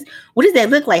place? What does that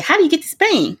look like? How do you get to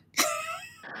Spain?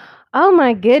 Oh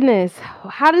my goodness.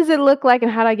 How does it look like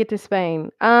and how do I get to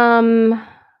Spain?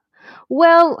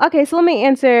 Well, okay, so let me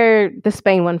answer the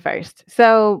Spain one first.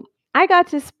 So I got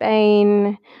to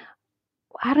Spain.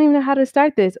 I don't even know how to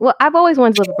start this. Well, I've always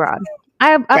wanted to live abroad.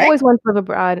 I've Right? always wanted to live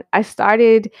abroad. I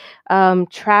started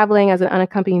traveling as an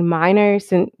unaccompanied minor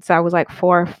since I was like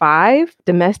 4 or 5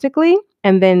 domestically,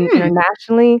 and then Hmm.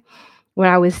 internationally. When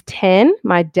I was 10,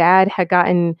 my dad had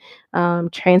gotten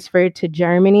transferred to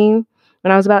Germany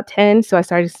when I was about 10, so I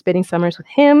started spending summers with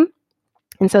him.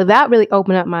 And so that really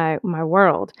opened up my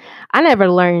world. I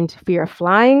never learned fear of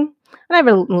flying. I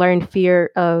never learned fear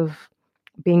of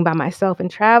being by myself and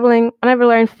traveling. I never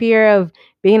learned fear of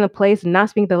being in a place and not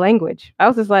speaking the language. I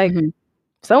was just like, Mhm.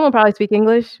 someone probably speak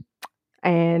English.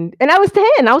 And I was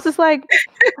 10. I was just like,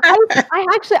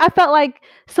 I felt like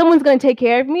someone's gonna take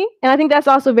care of me. And I think that's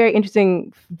also a very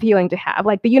interesting feeling to have.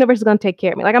 Like the universe is gonna take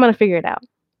care of me. Like I'm gonna figure it out.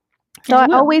 So As I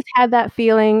well. always had that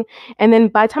feeling, and then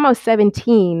by the time I was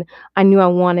 17, I knew I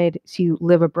wanted to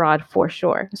live abroad for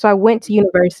sure. So I went to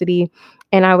university,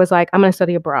 and I was like, "I'm gonna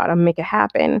study abroad. I'm gonna make it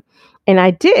happen." And I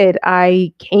did.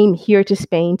 I came here to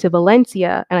Spain, to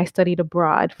Valencia, and I studied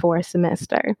abroad for a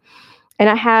semester. And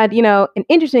I had, an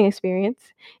interesting experience.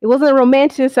 It wasn't a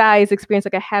romanticized experience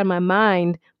like I had in my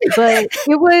mind, but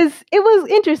it was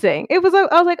interesting. I was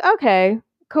like, "Okay,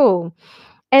 cool."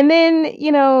 And then,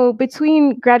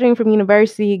 between graduating from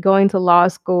university, going to law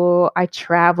school, I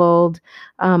traveled.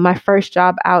 My first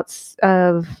job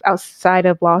outside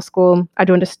of law school, I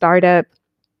joined a startup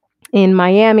in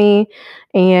Miami,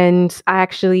 and I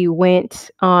actually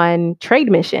went on trade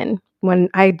mission when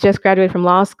I just graduated from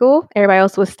law school. Everybody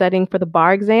else was studying for the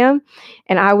bar exam,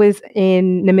 and I was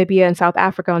in Namibia and South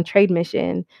Africa on trade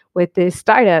mission with this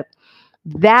startup.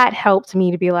 That helped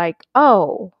me to be like,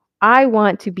 oh, I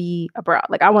want to be abroad.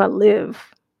 Like, I want to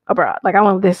live abroad. Like, I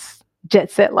want this jet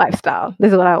set lifestyle.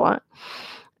 This is what I want.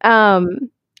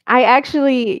 Um, I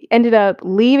actually ended up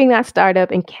leaving that startup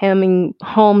and coming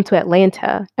home to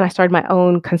Atlanta, and I started my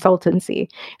own consultancy.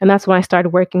 And that's when I started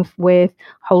working with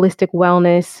holistic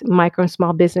wellness, micro and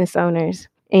small business owners,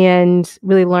 and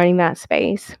really learning that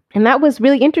space. And that was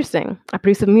really interesting. I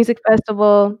produced a music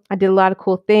festival. I did a lot of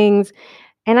cool things.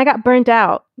 And I got burnt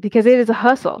out because it is a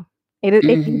hustle.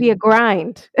 It can be Hmm. a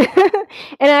grind.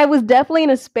 And I was definitely in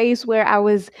a space where I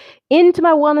was into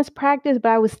my wellness practice, but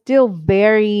I was still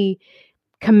very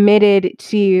committed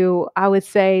to, I would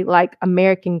say, like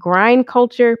American grind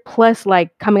culture, plus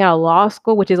like coming out of law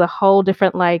school, which is a whole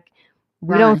different like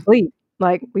we don't Right. sleep.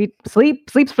 Like we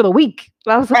sleeps for the week.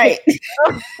 I was like, Right.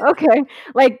 oh, okay.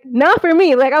 Like not for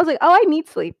me. Like I was like, oh, I need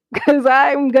sleep because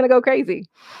I'm gonna go crazy.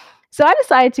 So I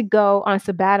decided to go on a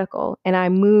sabbatical and I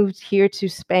moved here to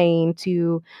Spain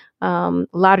to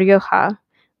La Rioja,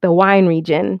 the wine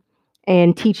region,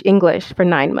 and teach English for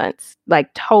 9 months,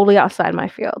 like totally outside my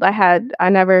field. I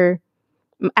never,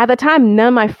 at the time, none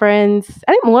of my friends,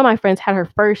 I think one of my friends had her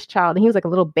first child and he was like a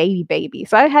little baby.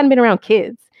 So I hadn't been around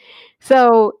kids.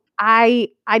 So I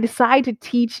decided to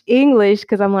teach English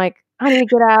because I'm like, I need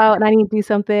to get out and I need to do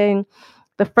something.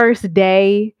 The first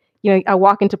day, I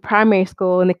walk into primary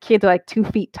school and the kids are like 2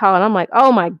 feet tall. And I'm like,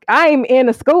 oh my, I'm in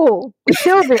a school with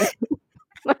children.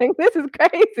 Like, this is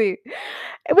crazy.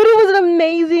 But it was an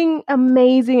amazing,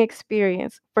 amazing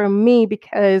experience for me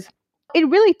because it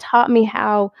really taught me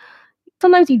how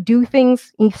sometimes you do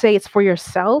things and you say it's for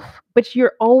yourself, but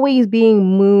you're always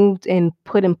being moved and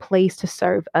put in place to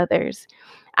serve others.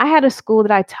 I had a school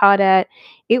that I taught at.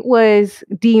 It was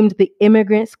deemed the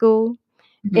immigrant school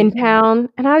in Mhm. town,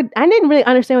 and I didn't really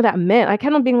understand what that meant. I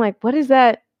kept on being like, "What does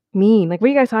that mean? Like, what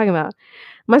are you guys talking about?"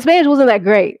 My Spanish wasn't that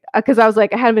great because I was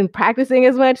like, I hadn't been practicing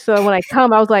as much. So when I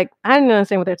come, I was like, I didn't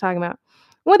understand what they're talking about.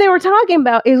 What they were talking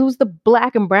about was the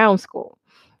black and brown school.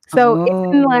 So it's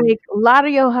in Oh. like La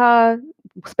Rioja,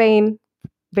 Spain,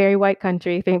 very white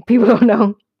country. I think people don't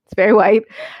know it's very white,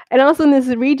 and also in this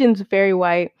region's very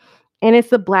white, and it's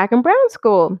the black and brown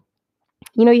school.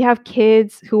 You have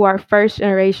kids who are first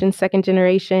generation, second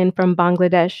generation from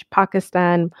Bangladesh,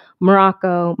 Pakistan,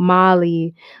 Morocco,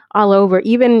 Mali, all over,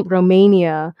 even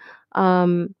Romania.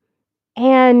 Um,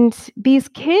 and these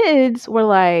kids were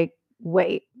like,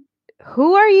 wait,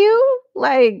 who are you?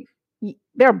 Like,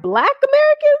 they're Black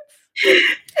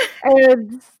Americans?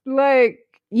 And like,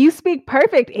 you speak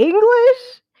perfect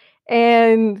English?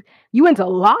 And you went to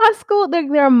law school?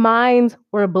 Their minds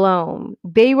were blown.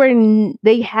 They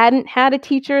hadn't had a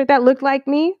teacher that looked like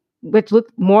me, which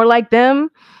looked more like them,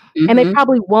 and they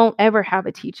probably won't ever have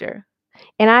a teacher.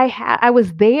 And I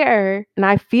was there, and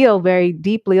I feel very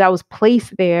deeply that I was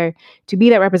placed there to be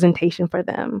that representation for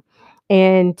them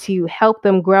and to help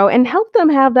them grow and help them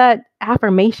have that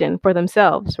affirmation for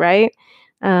themselves, right?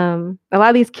 A lot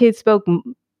of these kids spoke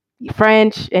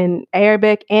French and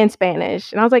Arabic and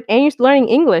Spanish. And I was like, and you're learning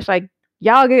English. Like,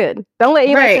 y'all good. Don't let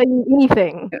anybody tell you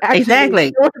anything. Actually,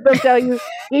 Exactly. don't let them tell you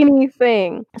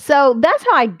anything. So that's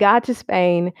how I got to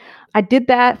Spain. I did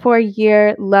that for a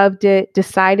year, loved it,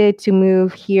 decided to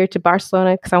move here to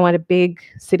Barcelona because I wanted a big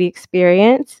city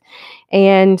experience.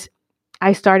 And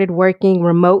I started working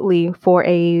remotely for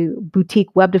a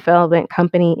boutique web development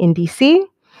company in DC.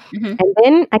 And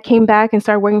then I came back and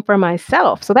started working for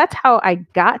myself. So that's how I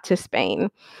got to Spain.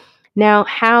 Now,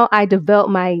 how I developed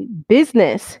my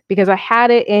business, because I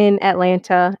had it in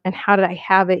Atlanta, and how did I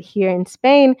have it here in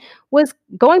Spain, was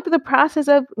going through the process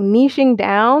of niching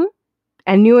down.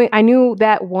 I knew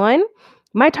that one,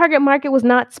 my target market was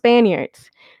not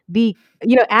Spaniards. The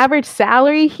average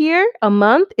salary here a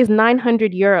month is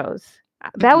 900 euros.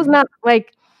 That was not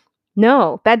like,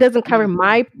 no, that doesn't cover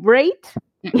my rate.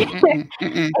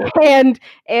 and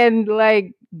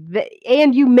like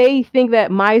and you may think that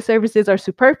my services are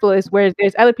superfluous, whereas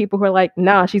there's other people who are like,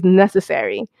 nah, she's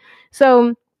necessary.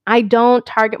 So I don't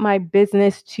target my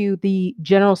business to the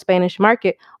general Spanish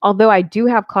market, although I do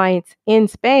have clients in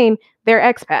Spain. They're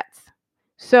expats.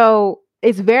 So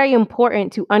it's very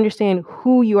important to understand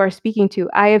who you are speaking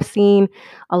to. I have seen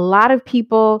a lot of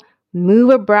people move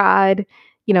abroad,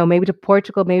 maybe to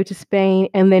Portugal, maybe to Spain,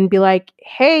 and then be like,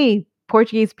 hey,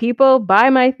 Portuguese people, buy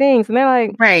my things. And they're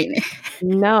like, right.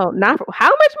 No, not for how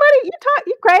much money?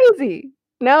 You crazy.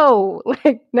 No,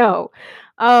 like, no.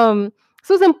 So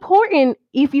it's important,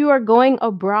 if you are going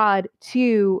abroad,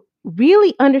 to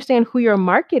really understand who your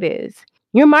market is.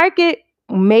 Your market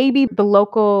may be the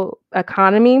local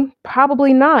economy,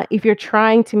 probably not if you're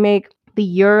trying to make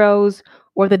the euros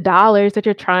or the dollars that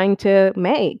you're trying to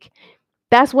make.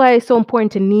 That's why it's so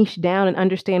important to niche down and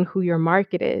understand who your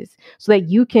market is, so that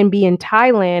you can be in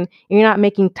Thailand and you're not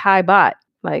making Thai baht.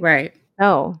 Like, Right.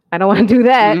 no, I don't want to do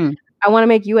that. I want to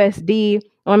make USD.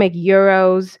 I want to make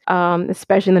euros,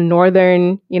 especially in the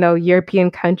northern,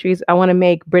 European countries. I want to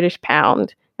make British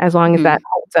pound, as long as that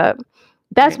holds up.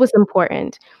 That's what's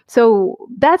important. So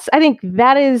I think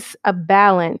that is a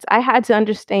balance. I had to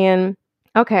understand,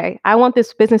 okay, I want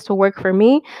this business to work for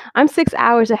me. I'm 6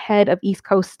 hours ahead of East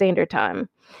Coast Standard Time.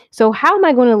 So how am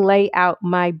I going to lay out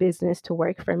my business to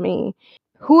work for me?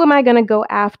 Who am I going to go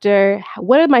after?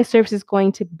 What are my services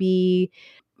going to be?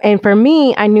 And for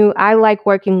me, I knew I like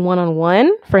working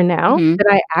one-on-one for now, that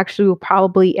I actually will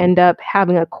probably end up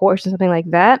having a course or something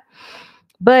like that.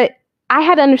 But I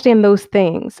had to understand those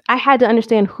things. I had to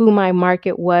understand who my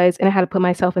market was, and I had to put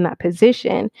myself in that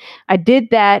position. I did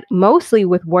that mostly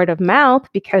with word of mouth,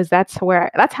 because that's how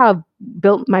I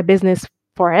built my business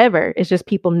forever. It's just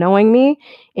people knowing me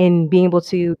and being able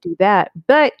to do that.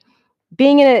 But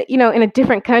being in a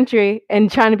different country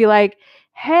and trying to be like,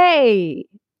 hey,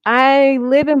 I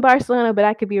live in Barcelona, but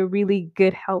I could be a really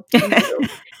good help to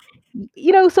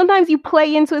you. Sometimes you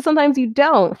play into it, sometimes you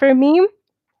don't. For me,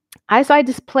 I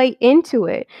just play into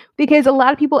it, because a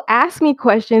lot of people ask me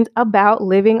questions about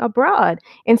living abroad.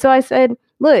 And so I said,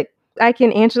 look, I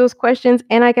can answer those questions,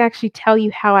 and I can actually tell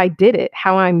you how I did it,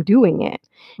 how I'm doing it.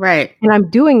 Right. And I'm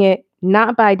doing it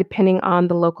not by depending on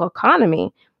the local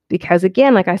economy, because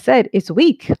again, like I said, it's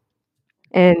weak.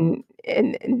 And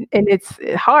it's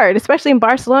hard, especially in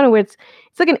Barcelona, where it's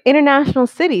like an international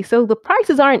city. So the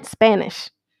prices aren't Spanish.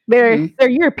 They're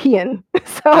European.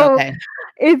 So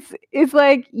it's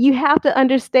like you have to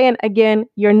understand, again,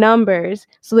 your numbers,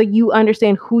 so that you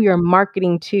understand who you're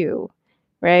marketing to,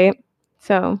 right?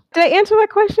 So did I answer that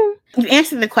question? You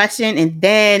answered the question, and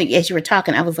then as you were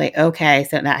talking, I was like, okay,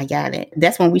 so now I got it.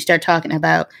 That's when we start talking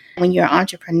about when you're an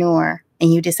entrepreneur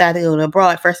and you decide to go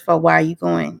abroad. First of all, why are you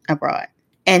going abroad?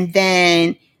 And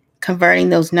then converting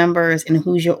those numbers and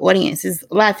who's your audience. There's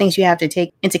a lot of things you have to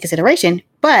take into consideration,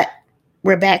 but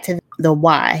we're back to the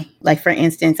why. Like, for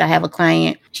instance, I have a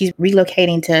client, she's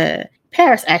relocating to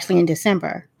Paris actually in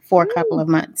December for a couple of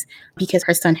months because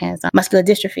her son has muscular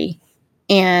dystrophy.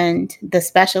 And the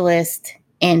specialists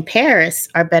in Paris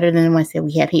are better than the ones that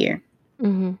we have here.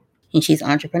 Mm-hmm. And she's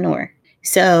an entrepreneur.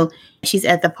 So she's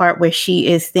at the part where she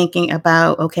is thinking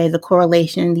about, okay, the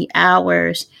correlation, the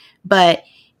hours, but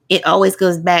it always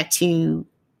goes back to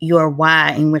your why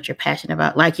and what you're passionate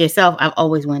about. Like yourself, I've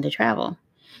always wanted to travel.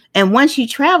 And once you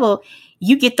travel,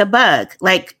 you get the bug.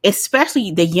 Like,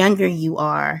 especially the younger you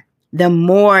are, the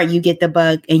more you get the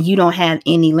bug and you don't have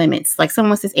any limits. Like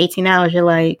someone says 18 hours, you're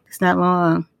like, it's not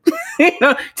long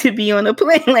to be on a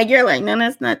plane. Like, you're like, no,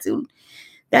 that's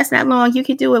not long. You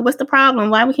can do it. What's the problem?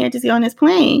 Why we can't just get on this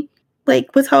plane?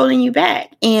 Like, what's holding you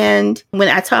back? And when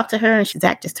I talked to her, and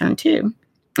Zach just turned 2.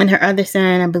 And her other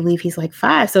son, I believe he's like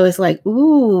 5. So it's like,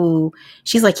 ooh.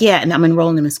 She's like, yeah, and I'm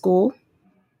enrolling him in school.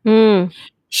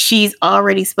 She's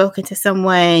already spoken to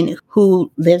someone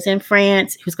who lives in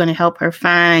France who's going to help her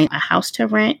find a house to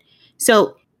rent.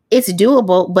 So it's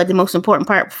doable, but the most important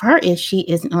part for her is she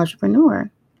is an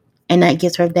entrepreneur. And that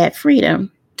gives her that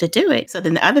freedom to do it. So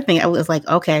then the other thing, I was like,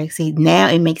 okay, see, now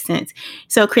it makes sense.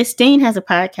 So Christine has a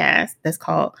podcast that's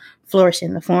called Flourish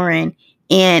in the Foreign.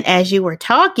 And as you were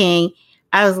talking,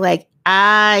 I was like,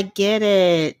 I get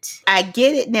it. I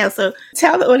get it now. So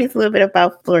tell the audience a little bit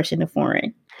about Flourish in the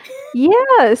Foreign.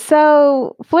 Yeah,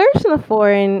 so Flourish in the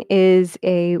Foreign is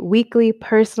a weekly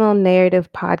personal narrative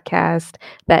podcast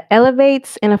that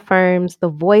elevates and affirms the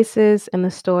voices and the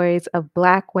stories of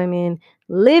Black women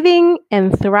living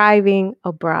and thriving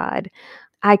abroad.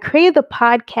 I created the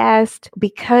podcast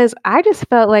because I just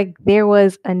felt like there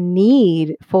was a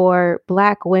need for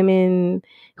Black women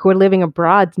who are living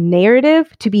abroad's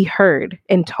narrative to be heard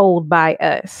and told by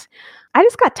us. I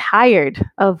just got tired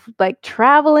of like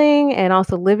traveling and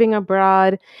also living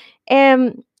abroad.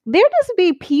 And there just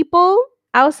be people,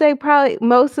 I would say probably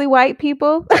mostly white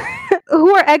people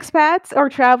who are expats or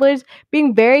travelers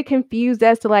being very confused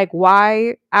as to like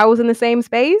why I was in the same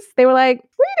space. They were like,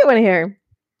 what are you doing here?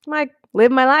 I'm like,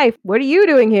 live my life. What are you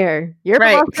doing here? You're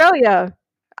from Australia.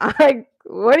 I'm like,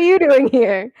 what are you doing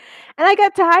here? And I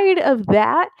got tired of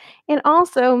that. And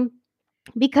also,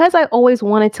 because I always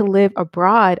wanted to live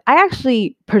abroad, I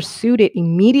actually pursued it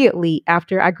immediately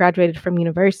after I graduated from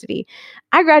university.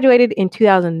 I graduated in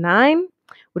 2009,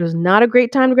 which was not a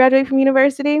great time to graduate from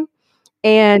university.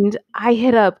 And I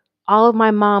hit up all of my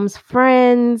mom's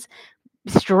friends,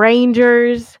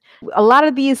 strangers. A lot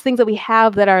of these things that we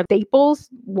have that are staples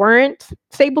weren't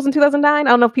staples in 2009. I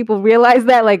don't know if people realize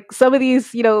that. Like some of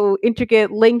these,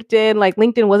 intricate LinkedIn, like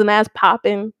LinkedIn wasn't as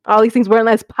popping. All these things weren't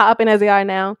as popping as they are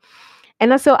now.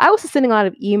 And so I was just sending a lot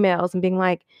of emails and being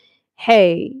like,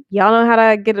 hey, y'all know how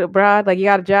to get abroad? Like, you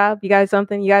got a job? You got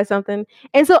something? You got something?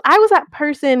 And so I was that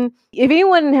person. If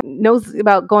anyone knows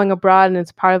about going abroad and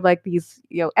it's part of like these,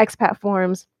 expat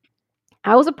forums,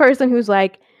 I was a person who's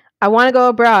like, I want to go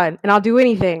abroad and I'll do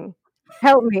anything.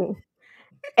 Help me.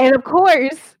 And of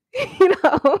course,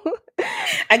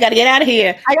 I got to get out of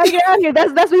here.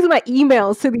 That's using my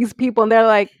emails to these people. And they're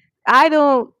like, I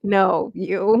don't know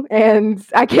you and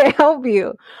I can't help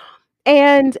you.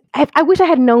 And I wish I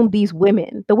had known these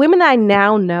women. The women I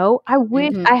now know, I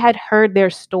wish I had heard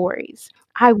their stories.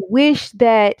 I wish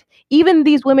that even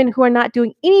these women who are not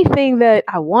doing anything that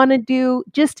I want to do,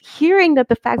 just hearing that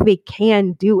the fact they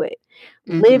can do it,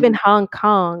 live in Hong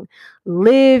Kong,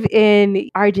 live in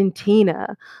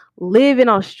Argentina, live in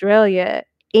Australia,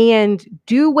 and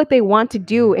do what they want to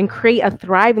do and create a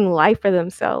thriving life for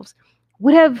themselves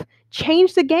would have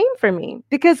changed the game for me,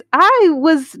 because I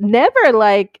was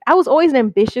always an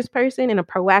ambitious person and a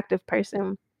proactive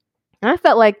person. And I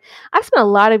felt like I spent a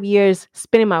lot of years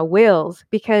spinning my wheels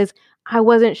because I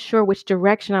wasn't sure which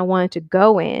direction I wanted to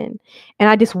go in. And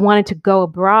I just wanted to go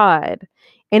abroad.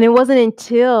 And it wasn't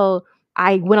until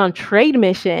I went on trade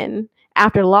mission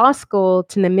after law school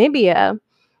to Namibia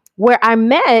where I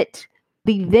met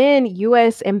the then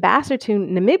US ambassador to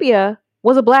Namibia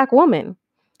was a Black woman.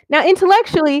 Now,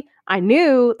 intellectually, I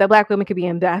knew that Black women could be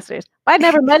ambassadors, but I'd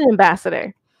never met an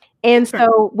ambassador. And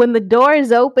so when the door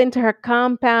is open to her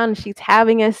compound, she's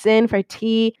having us in for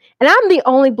tea, and I'm the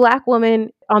only Black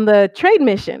woman on the trade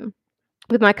mission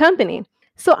with my company.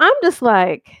 So I'm just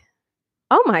like,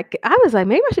 oh my, I was like,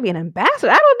 maybe I should be an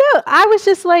ambassador. I don't know. I was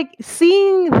just like,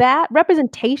 seeing that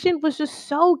representation was just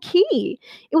so key.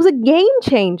 It was a game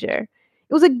changer.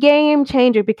 It was a game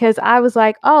changer because I was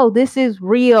like, oh, this is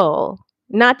real.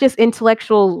 Not just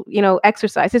intellectual,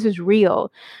 exercise. This is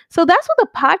real. So that's what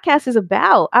the podcast is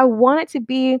about. I want it to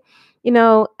be,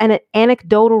 an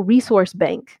anecdotal resource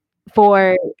bank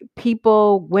for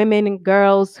people, women and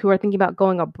girls who are thinking about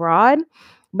going abroad.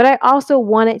 But I also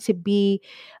want it to be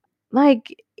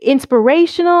like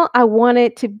inspirational. I want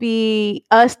it to be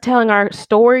us telling our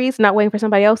stories, not waiting for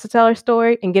somebody else to tell our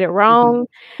story and get it wrong.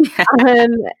 Um,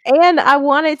 and I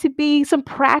want it to be some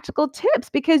practical tips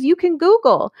because you can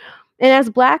Google. And as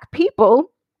Black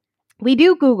people, we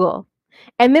do Google.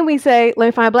 And then we say, let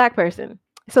me find a Black person.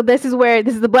 So this is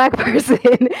the Black person.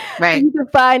 Right. You can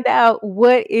find out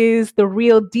what is the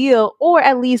real deal, or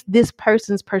at least this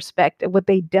person's perspective, what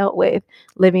they dealt with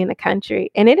living in the country.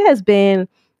 And it has been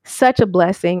such a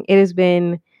blessing. It has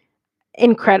been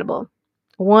incredible.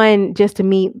 One, just to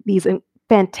meet these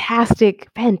fantastic,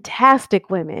 fantastic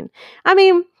women. I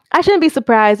mean, I shouldn't be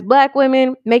surprised. Black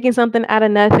women making something out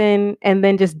of nothing and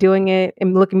then just doing it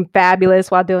and looking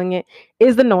fabulous while doing it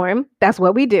is the norm. That's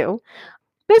what we do.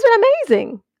 But it's been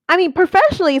amazing. I mean,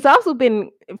 professionally, it's also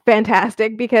been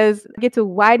fantastic because I get to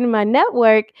widen my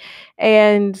network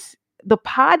and the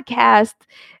podcast.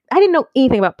 I didn't know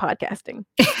anything about podcasting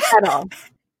at all.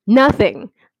 Nothing.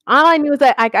 All I knew is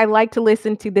that I like to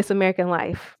listen to This American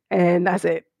Life, and that's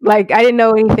it. Like, I didn't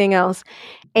know anything else.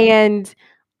 And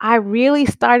I really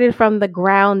started from the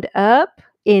ground up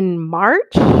in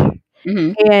March.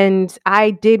 Mhm. And I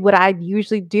did what I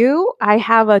usually do. I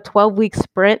have a 12-week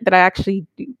sprint that I actually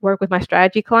work with my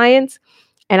strategy clients.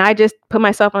 And I just put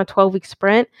myself on a 12-week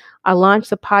sprint. I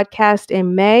launched the podcast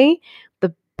in May.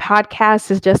 The podcast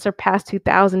has just surpassed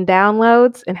 2,000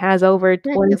 downloads and has over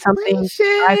 20-something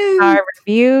 5-star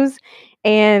reviews.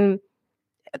 And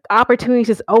opportunities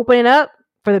just opening up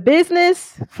for the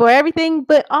business, for everything.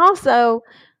 But also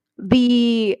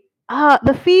the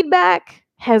feedback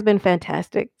has been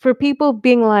fantastic for people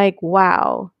being like,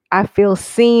 wow, I feel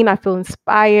seen. I feel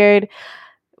inspired.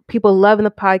 People loving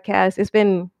the podcast. It's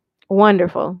been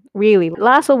wonderful. Really.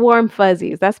 Lots of warm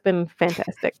fuzzies. That's been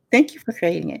fantastic. Thank you for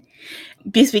creating it.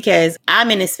 Just because I'm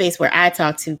in a space where I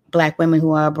talk to Black women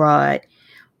who are abroad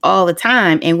all the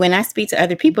time. And when I speak to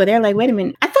other people, they're like, wait a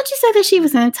minute, I thought you said that she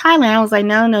was in Thailand. I was like,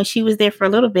 no, she was there for a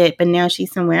little bit, but now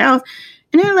she's somewhere else.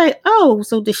 And they're like, oh,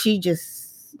 so did she just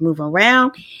move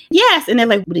around? Yes. And they're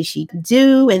like, what did she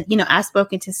do? And, I've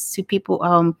spoken to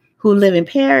people who live in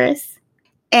Paris.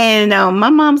 And my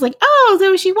mom's like, oh,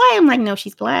 so is she white? I'm like, no,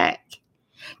 she's Black.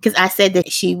 Because I said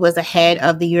that she was a head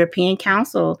of the European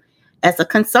Council as a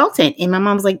consultant. And my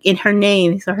mom's like, in her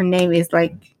name. So her name is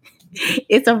like,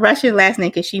 it's a Russian last name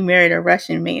because she married a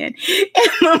Russian man.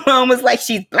 And my mom was like,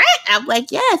 she's Black? I'm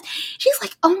like, yes. She's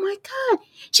like, oh my God.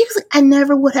 She was like, I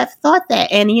never would have thought that.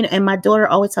 And, and my daughter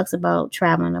always talks about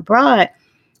traveling abroad.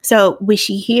 So when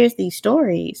she hears these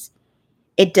stories,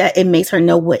 it makes her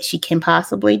know what she can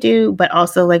possibly do. But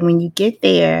also, like, when you get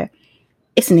there,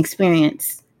 it's an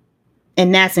experience.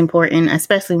 And that's important,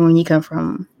 especially when you come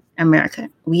from America.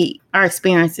 Our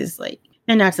experiences, like,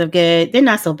 they're not so good. They're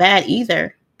not so bad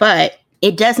either. But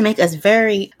it does make us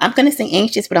I'm going to say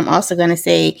anxious, but I'm also going to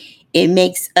say it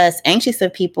makes us anxious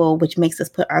of people, which makes us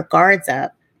put our guards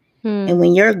up. And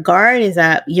when your guard is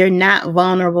up, you're not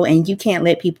vulnerable and you can't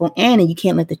let people in and you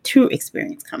can't let the true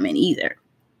experience come in either.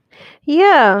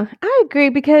 Yeah, I agree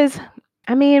because,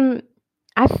 I mean,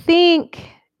 I think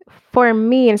for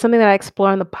me, and something that I explore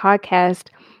on the podcast,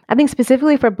 I think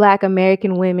specifically for Black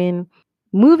American women,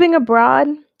 moving abroad,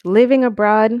 living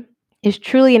abroad is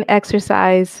truly an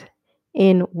exercise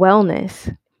in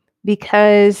wellness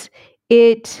because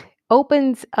it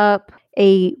opens up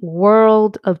a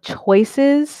world of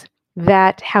choices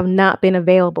that have not been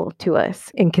available to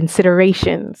us in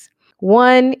considerations.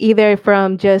 One, either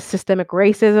from just systemic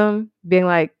racism, being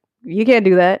like, you can't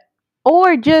do that,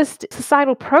 or just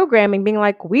societal programming being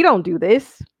like, we don't do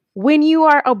this. When you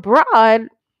are abroad,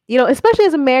 especially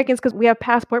as Americans, because we have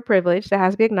passport privilege that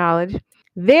has to be acknowledged,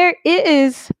 there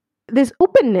is this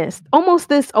openness, almost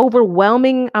this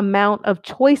overwhelming amount of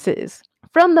choices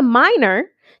from the minor,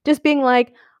 just being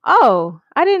like, oh,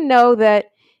 I didn't know that,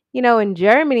 in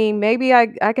Germany, maybe I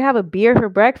could have a beer for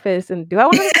breakfast. And do I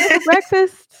want to have a beer for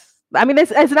breakfast? I mean,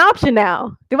 it's an option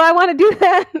now. Do I want to do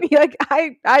that? Like,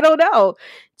 I don't know.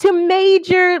 To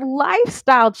major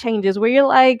lifestyle changes where you're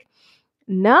like,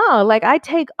 no, like I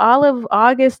take all of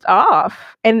August off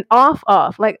and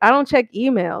off. Like, I don't check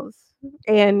emails.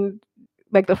 And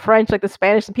like the French, like the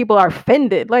Spanish, people are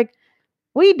offended. Like,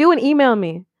 what are you doing? Email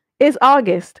me. It's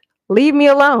August. Leave me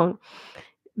alone.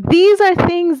 These are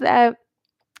things that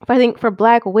I think for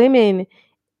Black women,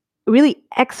 really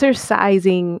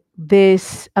exercising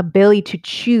this ability to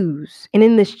choose. And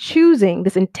in this choosing,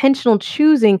 this intentional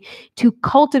choosing to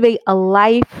cultivate a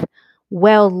life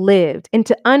well lived and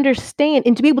to understand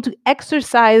and to be able to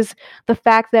exercise the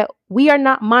fact that we are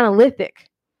not monolithic,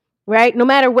 right? No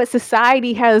matter what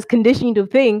society has conditioned you to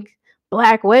think,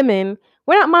 Black women,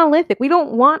 We're not monolithic. We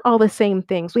don't want all the same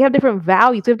things. We have different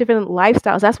values. We have different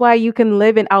lifestyles. That's why you can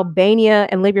live in Albania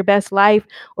and live your best life,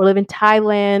 or live in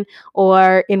Thailand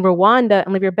or in Rwanda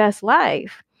and live your best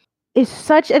life. It's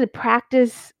such a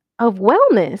practice of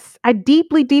wellness. I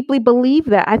deeply, deeply believe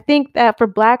that. I think that for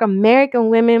Black American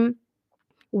women,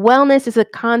 wellness is a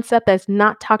concept that's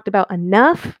not talked about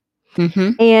enough.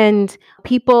 And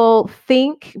people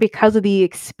think, because of the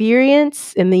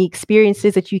experience and the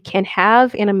experiences that you can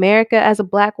have in America as a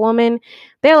Black woman,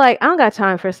 they're like, I don't got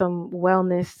time for some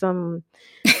wellness, some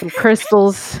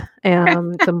crystals,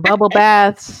 some bubble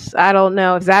baths. I don't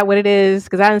know. Is that what it is?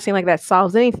 Because I don't seem like that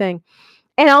solves anything.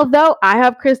 And although I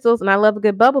have crystals and I love a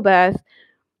good bubble bath,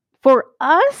 for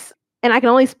us, and I can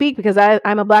only speak because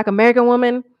I'm a Black American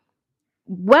woman,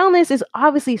 wellness is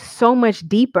obviously so much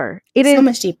deeper. So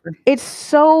much deeper. It's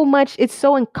so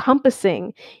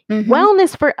encompassing.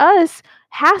 Wellness for us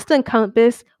has to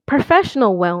encompass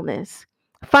professional wellness,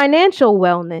 financial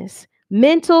wellness,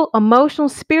 mental, emotional,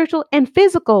 spiritual, and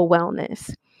physical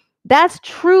wellness. That's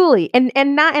truly, and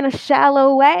not in a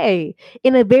shallow way,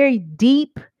 in a very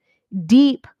deep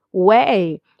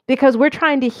way, because we're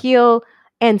trying to heal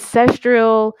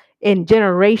ancestral and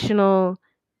generational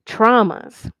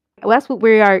traumas. That's what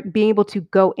we are being able to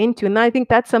go into. And I think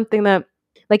that's something that,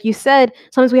 like you said,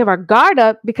 sometimes we have our guard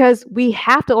up because we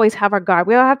have to always have our guard.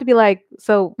 We all have to be like,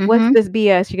 so what's this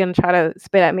BS you're going to try to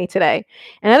spit at me today?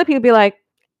 And other people be like,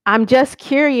 I'm just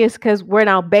curious because we're in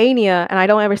Albania and I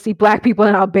don't ever see Black people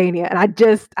in Albania. And I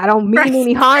don't mean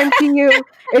any harm to you.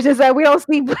 It's just that we don't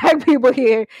see Black people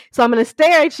here. So I'm going to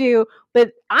stare at you,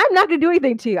 but I'm not going to do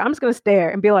anything to you. I'm just going to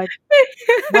stare and be like,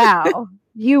 wow,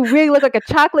 you really look like a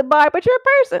chocolate bar, but you're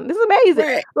a person. This is amazing.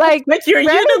 Right. Like, you're a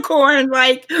unicorn.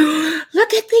 Like,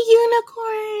 look at the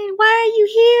unicorn. Why are you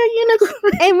here,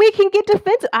 unicorn? And we can get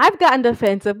defensive. I've gotten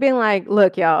defensive, being like,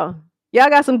 look, y'all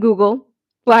got some Google.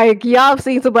 Like, y'all have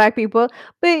seen some Black people,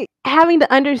 but having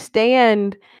to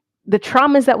understand the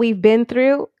traumas that we've been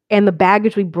through and the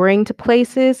baggage we bring to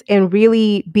places, and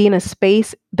really be in a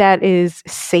space that is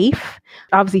safe,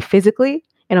 obviously physically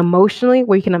and emotionally,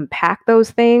 where you can unpack those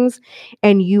things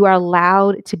and you are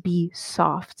allowed to be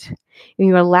soft and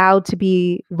you're allowed to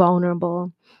be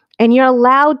vulnerable and you're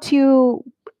allowed to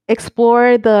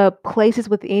explore the places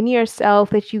within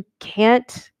yourself that you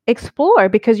can't explore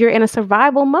because you're in a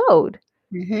survival mode.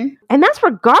 And that's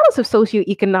regardless of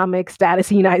socioeconomic status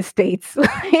in the United States.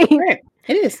 Right.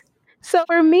 It is. So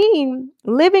for me,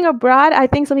 living abroad, I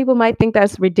think some people might think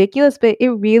that's ridiculous, but it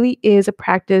really is a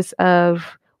practice of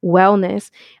wellness.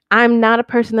 I'm not a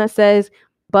person that says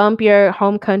bump your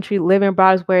home country, living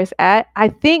abroad is where it's at. I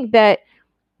think that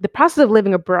the process of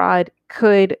living abroad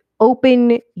could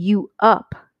open you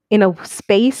up in a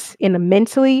space, in a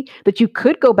mentally, that you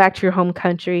could go back to your home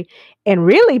country and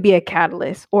really be a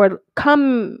catalyst, or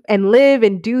come and live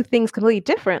and do things completely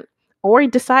different, or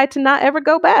decide to not ever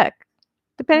go back,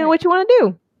 depending on what you want to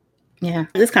do. Yeah,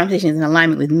 this conversation is in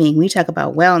alignment with me. When we talk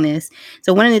about wellness,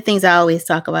 so one of the things I always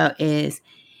talk about is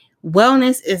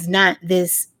wellness is not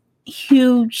this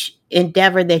huge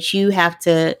endeavor that you have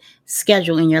to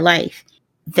schedule in your life.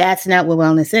 That's not what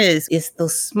wellness is. It's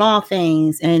those small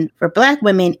things. And for Black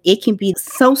women, it can be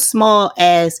so small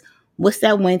as, what's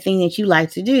that one thing that you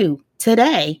like to do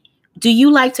today? Do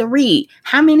you like to read?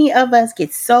 How many of us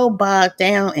get so bogged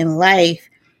down in life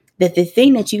that the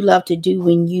thing that you loved to do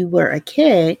when you were a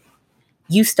kid,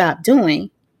 you stopped doing?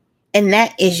 And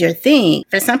that is your thing.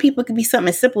 For some people, it could be something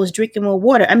as simple as drinking more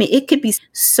water. I mean, it could be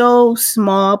so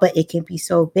small, but it can be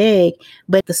so big.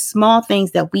 But the small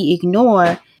things that we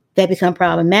ignore, that become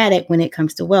problematic when it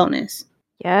comes to wellness.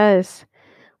 Yes.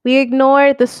 We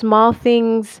ignore the small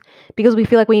things because we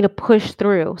feel like we need to push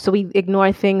through. So we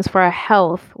ignore things for our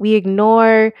health. We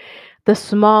ignore the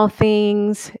small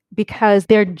things because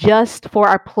they're just for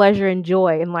our pleasure and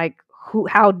joy. And like,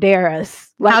 how dare us?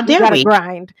 Like, how dare we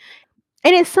grind?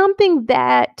 And it's something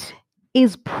that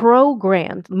is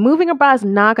programmed. Moving abroad is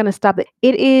not going to stop it.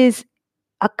 It is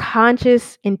a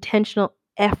conscious, intentional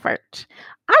effort.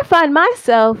 I find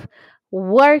myself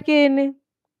working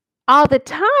all the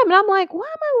time, and I'm like, why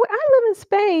am I live in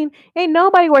Spain. Ain't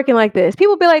nobody working like this.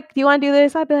 People be like, do you want to do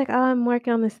this? I'd be like, oh, I'm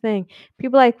working on this thing.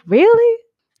 People like, really?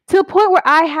 To the point where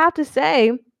I have to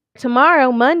say,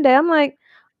 tomorrow, Monday, I'm like,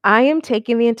 I am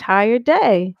taking the entire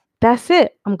day. That's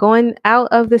it. I'm going out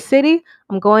of the city.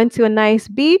 I'm going to a nice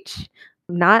beach.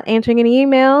 I'm not answering any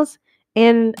emails.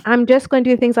 And I'm just going to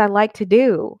do the things I like to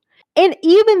do. And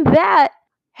even that,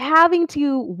 having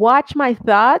to watch my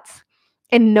thoughts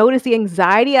and notice the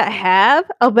anxiety I have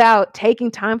about taking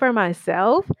time for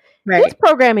myself, right. This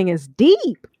programming is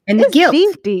deep. And the It's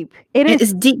guilt. deep. It is.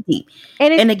 It's deep.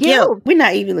 And it's And the guilt. guilt. We're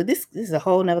not even, this is a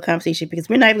whole nother conversation, because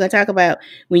we're not even going to talk about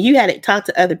when you had to talk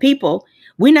to other people.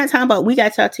 We're not talking about we got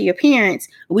to talk to your parents,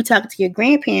 or we talking to your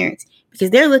grandparents, because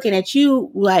they're looking at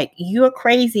you like you're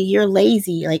crazy, you're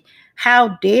lazy. Like,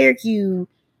 how dare you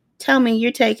tell me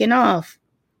you're taking off?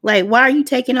 Like, why are you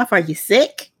taking off? Are you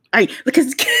sick?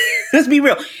 Because let's be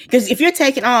real. Because if you're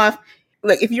taking off,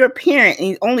 like if you're a parent,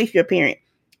 and only if you're a parent,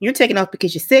 you're taking off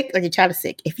because you're sick or your child is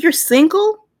sick. If you're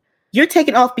single, you're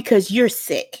taking off because you're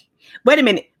sick. Wait a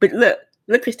minute. But look,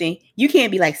 Christine, you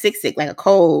can't be like sick, like a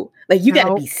cold. Like you got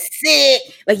to be sick.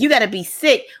 Like you got to be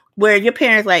sick where your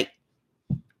parents like,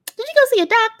 did you go see a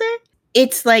doctor?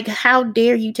 It's like, how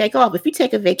dare you take off? If you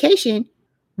take a vacation,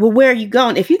 well, where are you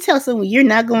going? If you tell someone you're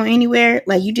not going anywhere,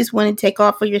 like you just want to take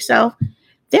off for yourself,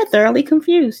 they're thoroughly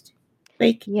confused.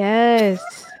 Like,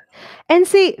 yes. And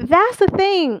see, that's the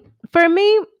thing. For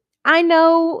me, I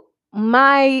know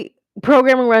my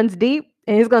programming runs deep,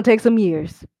 and it's going to take some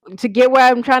years to get where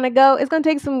I'm trying to go. It's going to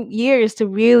take some years to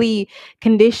really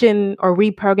condition or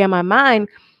reprogram my mind.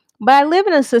 But I live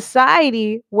in a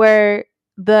society where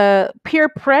the peer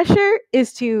pressure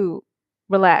is to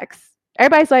relax.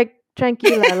 Everybody's like,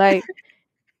 tranquila, like,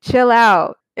 chill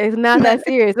out. It's not that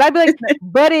serious. And I'd be like,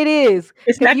 but it is.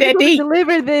 It's not you that deep.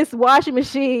 Delivered this washing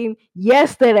machine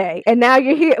yesterday, and now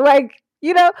you're here. Like,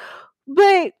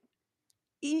 but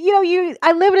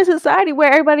I live in a society where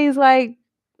everybody's like,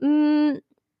 no,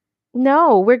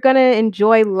 we're gonna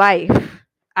enjoy life.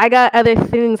 I got other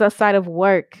things outside of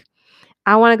work.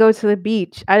 I want to go to the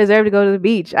beach. I deserve to go to the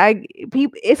beach.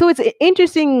 So it's an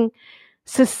interesting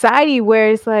society where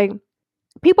it's like,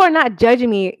 people are not judging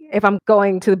me if I'm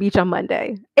going to the beach on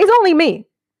Monday. It's only me.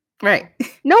 Right.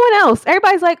 No one else.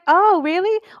 Everybody's like, oh,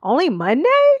 really? Only Monday?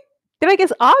 They're like,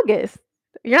 it's August.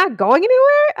 You're not going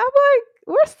anywhere? I'm like,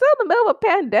 we're still in the middle of a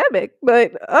pandemic,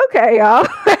 but okay, y'all.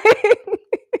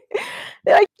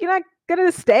 They're like, you're not going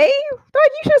to stay? They're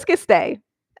like, you just can stay.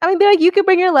 I mean, they're like, you can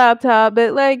bring your laptop,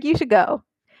 but like, you should go.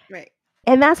 Right.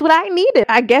 And that's what I needed.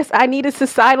 I guess I needed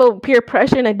societal peer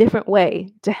pressure in a different way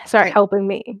to start helping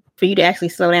me. For you to actually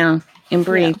slow down and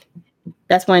breathe. Yeah.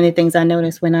 That's one of the things I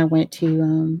noticed when I went to,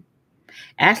 when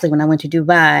I went to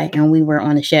Dubai and we were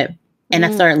on the ship, and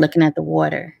I started looking at the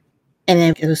water,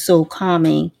 and it was so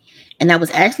calming. And I was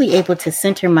actually able to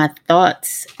center my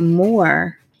thoughts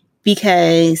more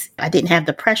because I didn't have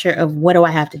the pressure of, what do I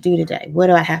have to do today? What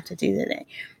do I have to do today?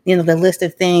 The list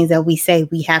of things that we say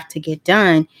we have to get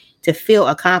done to feel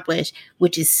accomplished,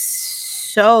 which is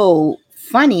so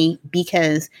funny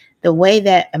because the way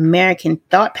that American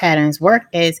thought patterns work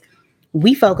is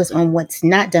we focus on what's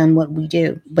not done, what we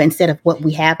do, but instead of what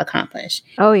we have accomplished.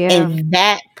 Oh, yeah. And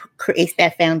that creates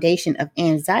that foundation of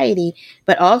anxiety,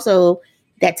 but also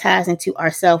that ties into our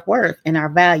self-worth and our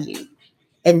value.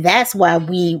 And that's why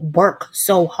we work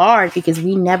so hard, because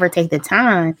we never take the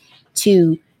time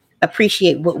to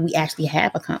appreciate what we actually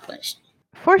have accomplished.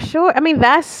 For sure. I mean,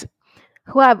 that's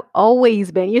who I've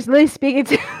always been. You're really speaking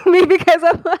to me because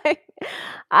I'm like,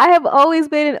 I have always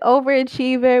been an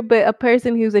overachiever, but a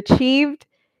person who's achieved,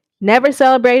 never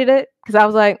celebrated it, because I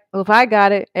was like, well, if I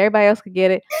got it, everybody else could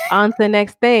get it. On to the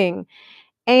next thing.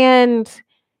 And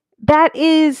that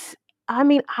is, I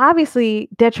mean, obviously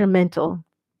detrimental.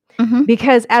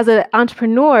 Because as an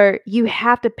entrepreneur, you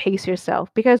have to pace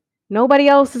yourself because nobody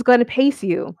else is going to pace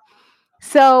you.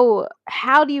 So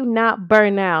how do you not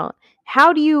burn out?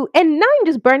 How do you, and not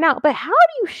even just burn out, but how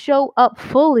do you show up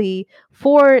fully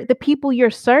for the people you're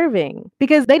serving?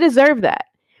 Because they deserve that.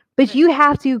 But you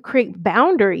have to create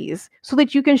boundaries so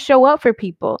that you can show up for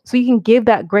people, so you can give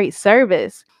that great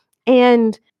service.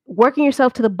 And working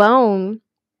yourself to the bone,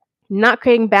 not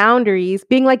creating boundaries,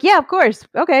 being like, yeah, of course.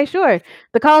 Okay, sure.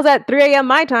 The call's at 3 a.m.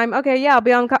 my time. Okay, yeah, I'll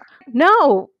be on call.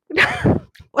 No.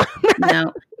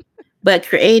 No. But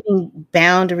creating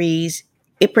boundaries,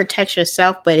 it protects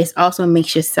yourself, but it also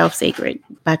makes yourself sacred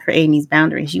by creating these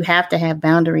boundaries. You have to have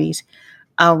boundaries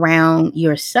around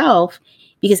yourself,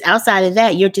 because outside of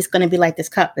that, you're just going to be like this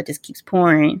cup that just keeps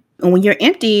pouring. And when you're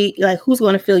empty, like, who's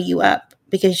going to fill you up?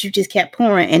 Because you just kept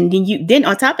pouring. And then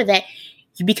on top of that,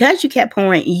 because you kept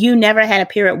pouring, you never had a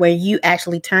period where you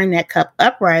actually turned that cup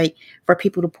upright for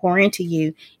people to pour into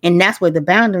you. And that's where the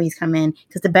boundaries come in,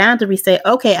 because the boundaries say,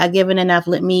 okay, I've given enough.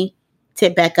 Let me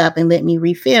tip back up and let me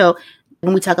refill.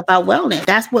 When we talk about wellness,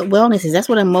 that's what wellness is. That's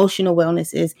what emotional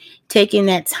wellness is. Taking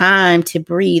that time to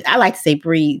breathe. I like to say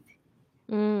breathe.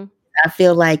 I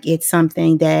feel like it's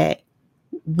something that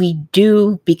we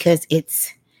do because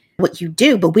it's what you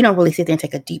do, but we don't really sit there and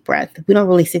take a deep breath. We don't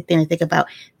really sit there and think about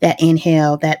that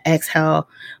inhale, that exhale.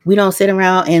 We don't sit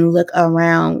around and look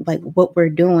around like what we're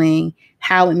doing,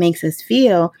 how it makes us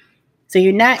feel. So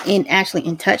you're not actually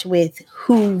in touch with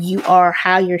who you are,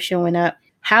 how you're showing up,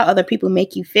 how other people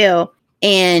make you feel.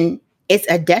 And it's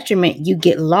a detriment. You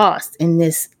get lost in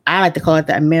this, I like to call it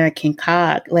the American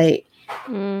cog, like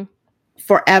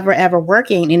forever, ever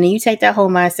working. And then you take that whole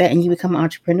mindset and you become an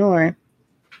entrepreneur.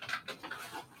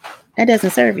 That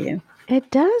doesn't serve you. It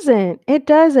doesn't. It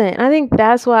doesn't. I think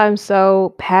that's why I'm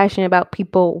so passionate about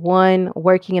people, one,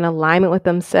 working in alignment with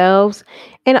themselves,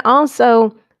 and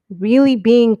also really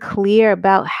being clear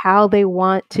about how they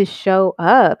want to show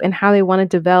up and how they want to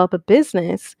develop a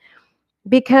business.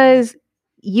 Because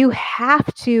you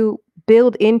have to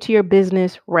build into your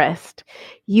business rest.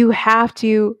 You have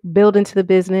to build into the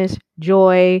business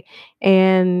joy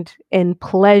and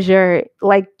pleasure.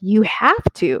 Like you have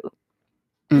to.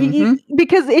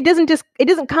 Because it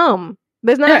doesn't come.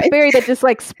 There's not a fairy that just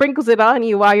like sprinkles it on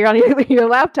you while you're on your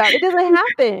laptop. It doesn't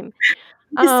happen.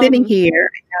 Just sitting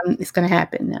here, it's going to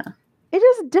happen now. It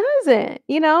just doesn't,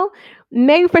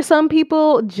 maybe for some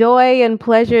people, joy and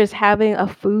pleasure is having a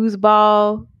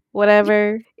foosball,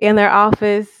 whatever, in their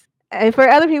office. And for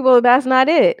other people, that's not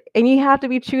it. And you have to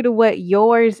be true to what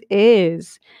yours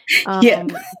is.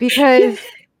 Because,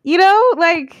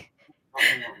 like,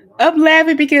 I'm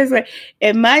laughing because like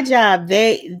at my job,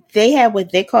 they have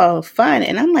what they call fun.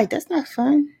 And I'm like, that's not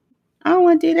fun. I don't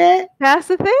want to do that. That's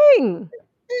the thing.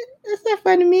 That's not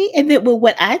fun to me. And then, well,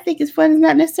 what I think is fun is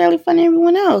not necessarily fun to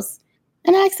everyone else.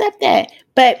 And I accept that.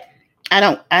 But I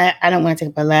don't want to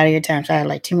take up a lot of your time. So I have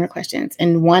like 2 more questions.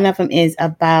 And one of them is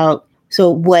about, so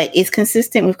what is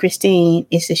consistent with Christine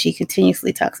is that she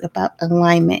continuously talks about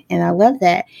alignment. And I love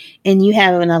that. And you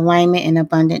have an alignment and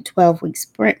abundant 12-week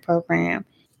sprint program.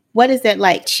 What is that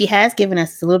like? She has given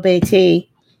us a little bit of tea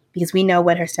because we know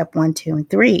what her step 1, 2, and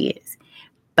 3 is.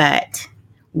 But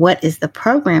what is the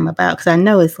program about? Because I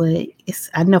know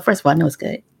first of all, I know it's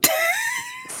good.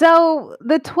 So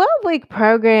the 12-week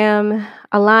program,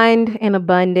 Aligned and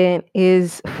Abundant,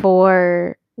 is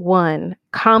for, one,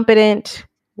 competent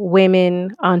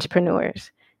women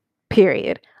entrepreneurs,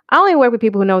 period. I only work with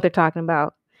people who know what they're talking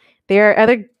about. There are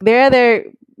other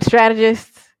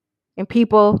strategists and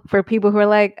for people who are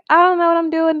like, I don't know what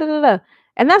I'm doing, da, da, da.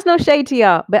 And that's no shade to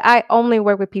y'all, but I only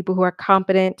work with people who are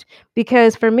competent,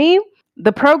 because for me,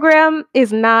 the program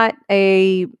is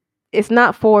it's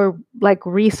not for like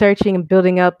researching and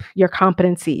building up your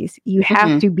competencies. You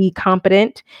have to be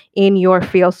competent in your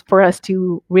fields for us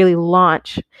to really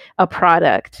launch a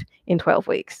product in 12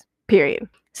 weeks, period.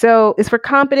 So it's for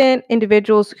competent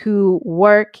individuals who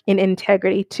work in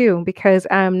integrity too, because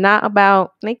I'm not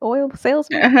about snake oil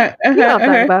salesman. You know what I'm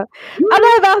talking about. I'm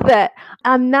not about that.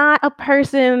 I'm not a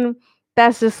person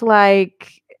that's just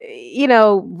like,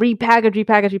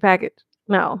 repackage.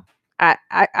 No,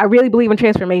 I really believe in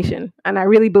transformation, and I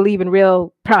really believe in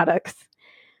real products.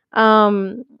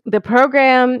 The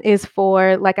program is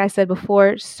for, like I said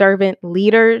before, servant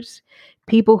leaders,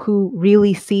 people who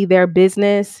really see their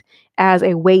business as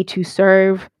a way to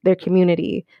serve their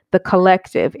community, the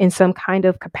collective, in some kind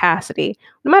of capacity,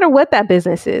 no matter what that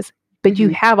business is. But you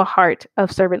have a heart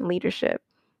of servant leadership.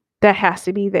 That has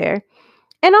to be there.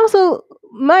 And also,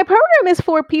 my program is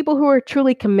for people who are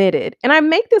truly committed. And I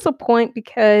make this a point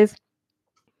because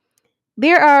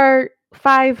there are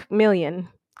 5 million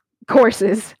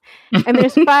courses and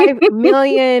there's 5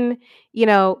 million,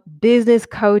 business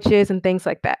coaches and things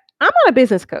like that. I'm not a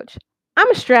business coach. I'm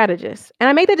a strategist. And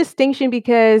I make the distinction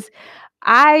because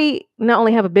I not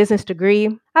only have a business degree,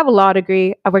 I have a law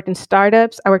degree. I worked in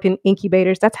startups. I worked in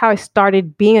incubators. That's how I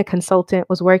started being a consultant,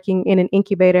 was working in an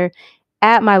incubator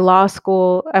at my law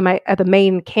school, at the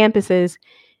main campus's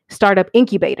startup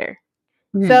incubator.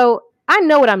 So I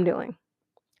know what I'm doing.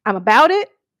 I'm about it.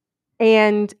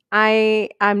 And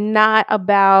I'm not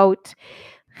about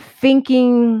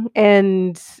thinking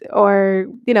or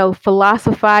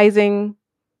philosophizing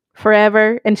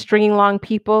forever and stringing along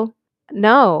people.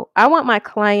 No, I want my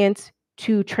clients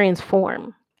to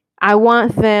transform. I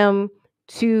want them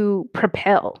to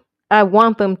propel. I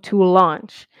want them to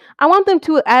launch. I want them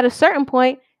to, at a certain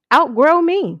point, outgrow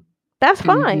me. That's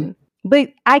fine. But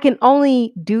I can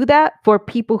only do that for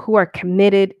people who are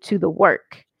committed to the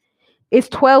work. It's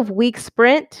 12-week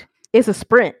sprint. It's a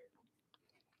sprint.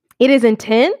 It is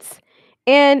intense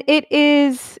and it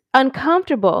is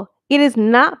uncomfortable. It is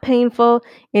not painful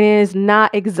and it is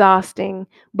not exhausting.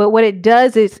 But what it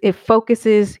does is it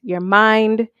focuses your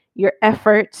mind, your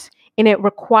efforts, and it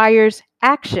requires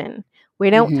action. We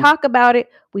don't talk about it,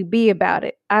 we be about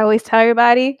it. I always tell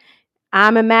everybody,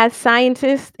 I'm a mad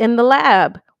scientist in the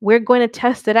lab. We're going to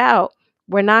test it out.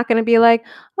 We're not going to be like,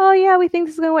 oh, yeah, we think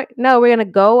this is going to work. No, we're going to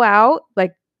go out,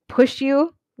 like push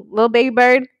you, little baby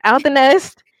bird, out the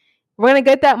nest. We're going to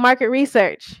get that market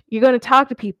research. You're going to talk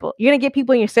to people. You're going to get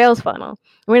people in your sales funnel.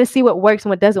 We're going to see what works and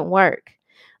what doesn't work.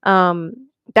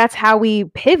 That's how we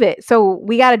pivot. So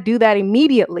we got to do that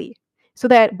immediately so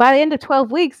that by the end of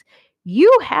 12 weeks,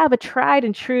 you have a tried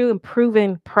and true and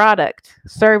proven product,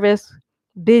 service,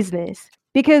 business.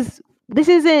 Because this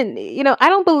isn't, I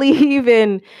don't believe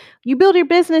in you build your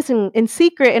business in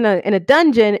secret in a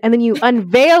dungeon and then you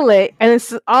unveil it and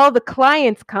it's all the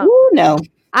clients come. Ooh, no.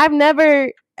 I've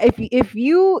never,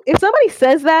 if somebody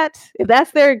says that, if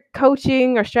that's their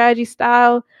coaching or strategy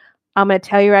style, I'm going to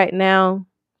tell you right now,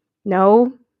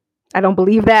 no, I don't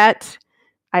believe that.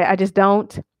 I just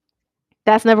don't.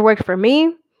 That's never worked for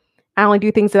me. I only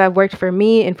do things that have worked for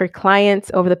me and for clients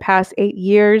over the past 8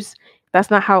 years. That's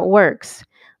not how it works.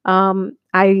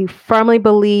 I firmly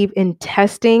believe in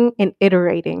testing and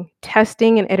iterating.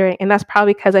 And that's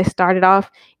probably because I started off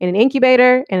in an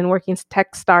incubator and in working in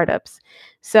tech startups.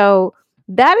 So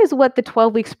that is what the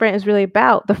 12-week sprint is really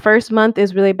about. The first month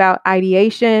is really about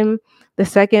ideation. The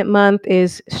second month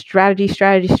is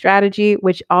strategy,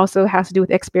 which also has to do with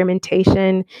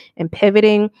experimentation and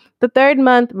pivoting. The third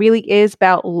month really is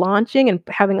about launching and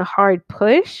having a hard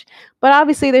push, but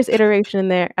obviously there's iteration in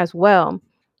there as well.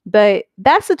 But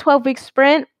that's the 12-week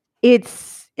sprint.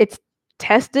 It's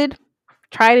tested,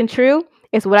 tried and true.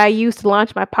 It's what I use to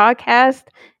launch my podcast,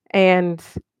 and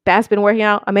that's been working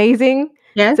out amazing.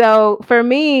 Yes. So for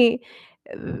me,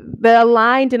 the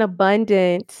aligned and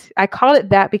abundant, I call it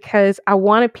that because I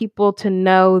wanted people to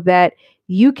know that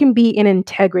you can be in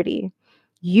integrity.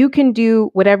 You can do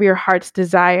whatever your heart's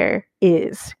desire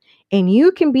is, and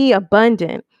you can be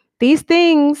abundant. These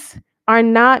things are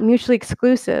not mutually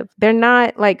exclusive. They're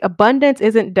not like abundance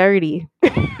isn't dirty.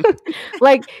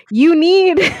 Like you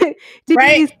need to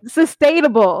be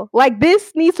sustainable. Like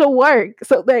this needs to work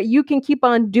so that you can keep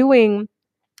on doing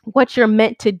what you're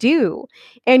meant to do.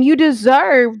 And you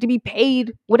deserve to be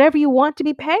paid whatever you want to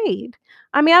be paid.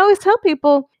 I mean, I always tell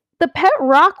people the pet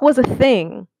rock was a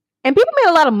thing and people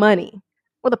made a lot of money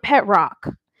with a pet rock.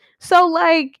 So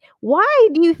like, why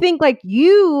do you think like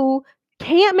you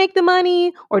can't make the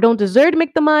money or don't deserve to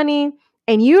make the money?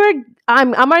 And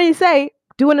I'm ready to say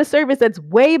doing a service that's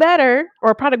way better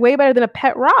or a product way better than a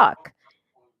pet rock.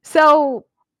 So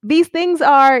these things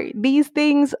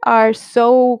are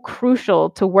so crucial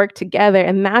to work together.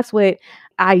 And that's what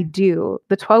I do.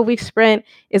 The 12-week sprint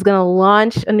is going to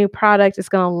launch a new product. It's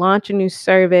going to launch a new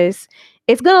service.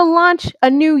 It's going to launch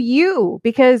a new you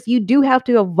because you do have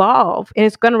to evolve and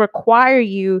it's going to require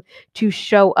you to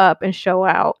show up and show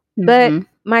out. Mm-hmm. But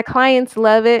my clients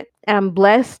love it. And I'm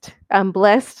blessed. I'm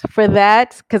blessed for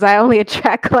that because I only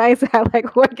attract clients I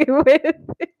like working with.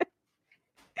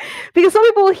 Because some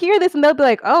people will hear this and they'll be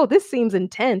like, oh, this seems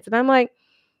intense. And I'm like,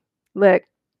 look,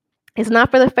 it's not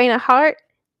for the faint of heart.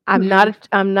 I'm not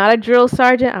a drill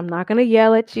sergeant. I'm not going to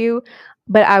yell at you,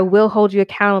 but I will hold you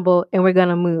accountable and we're going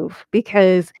to move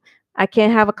because I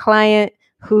can't have a client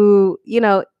who,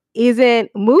 isn't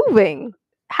moving.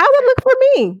 How would it look for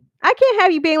me? I can't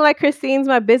have you being like Christine's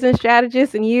my business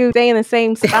strategist and you stay in the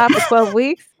same spot for 12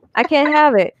 weeks. I can't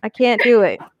have it. I can't do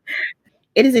it.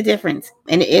 It is a difference.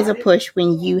 And it is a push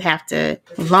when you have to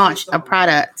launch a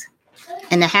product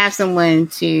and to have someone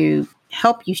to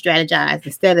help you strategize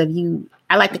instead of you.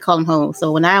 I like to call them hoes.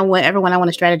 So when I want to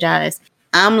strategize,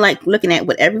 I'm like looking at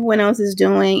what everyone else is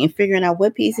doing and figuring out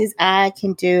what pieces I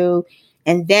can do.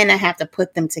 And then I have to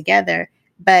put them together.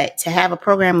 But to have a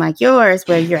program like yours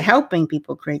where you're helping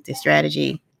people create this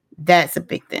strategy, that's a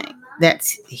big thing.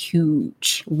 That's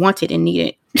huge. Wanted and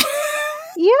needed.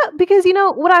 Yeah, because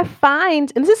what I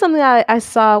find, and this is something I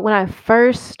saw when I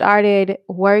first started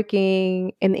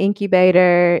working in the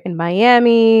incubator in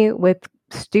Miami with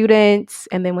students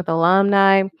and then with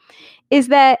alumni, is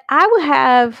that I would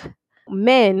have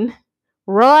men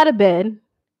roll out of bed,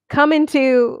 come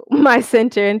into my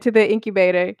center, into the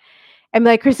incubator, and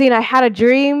be like, Christine, I had a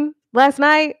dream last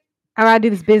night. I want to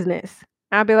do this business.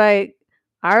 And I'd be like,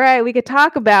 all right, we could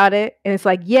talk about it. And it's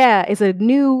like, yeah, it's a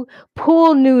new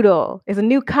pool noodle. It's a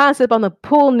new concept on the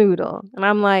pool noodle. And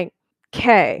I'm like,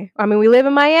 okay. I mean, we live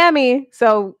in Miami,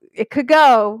 so it could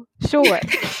go. Sure.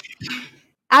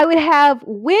 I would have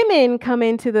women come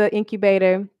into the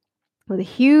incubator with a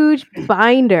huge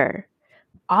binder,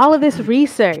 all of this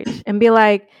research, and be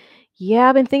like, yeah,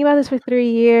 I've been thinking about this for 3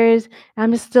 years. And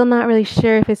I'm just still not really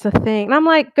sure if it's a thing. And I'm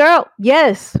like, girl,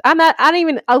 yes. I didn't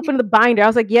even open the binder. I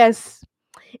was like, yes.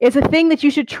 It's a thing that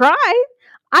you should try.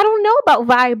 I don't know about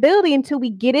viability until we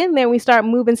get in there and we start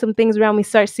moving some things around, we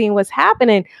start seeing what's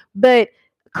happening. But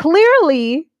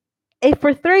clearly, if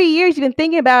for 3 years you've been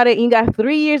thinking about it and you got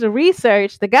 3 years of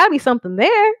research, there got to be something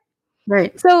there.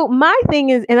 Right. So my thing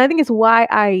is, and I think it's why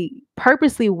I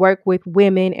purposely work with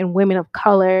women and women of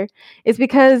color, is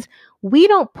because we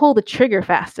don't pull the trigger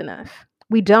fast enough.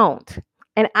 We don't.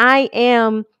 And I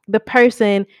am the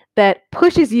person that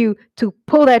pushes you to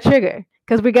pull that trigger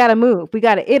because we got to move. We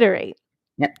got to iterate.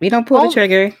 Yep. We don't pull the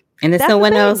trigger, and there's That's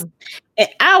someone the else. thing. And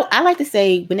I like to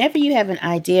say, whenever you have an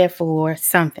idea for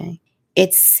something,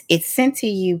 it's sent to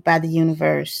you by the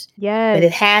universe. Yes. But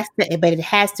it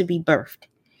has to be birthed.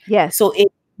 Yes. So if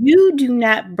you do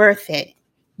not birth it,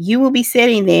 you will be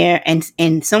sitting there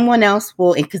and someone else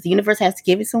will, because the universe has to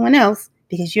give it to someone else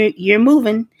because you're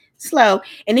moving slow.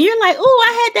 And then you're like, oh,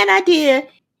 I had that idea.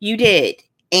 You did.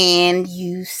 And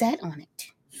you sat on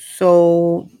it.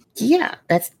 So yeah,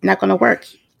 that's not going to work.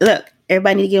 Look,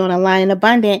 everybody need to get on a line and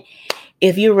abundant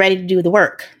if you're ready to do the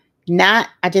work. Not,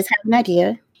 I just have an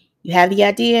idea. You have the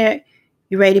idea.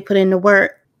 You're ready to put in the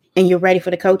work and you're ready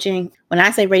for the coaching. When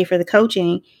I say ready for the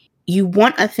coaching, you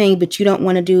want a thing, but you don't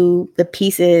want to do the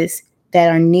pieces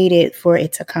that are needed for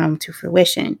it to come to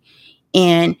fruition.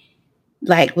 And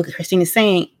like what Christine is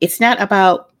saying, it's not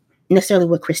about necessarily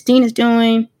what Christine is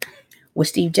doing, what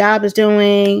Steve Jobs is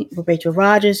doing, what Rachel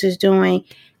Rodgers is doing.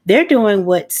 They're doing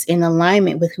what's in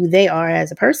alignment with who they are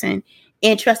as a person.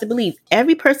 And trust and believe,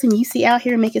 every person you see out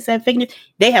here making 7 figures,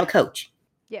 they have a coach.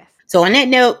 Yes. So on that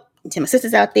note, to my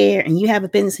sisters out there, and you have a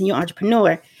business and you're an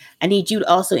entrepreneur, I need you to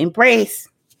also embrace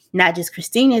not just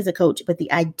Christine as a coach, but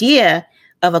the idea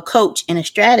of a coach and a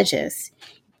strategist,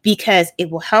 because it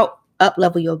will help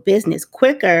up-level your business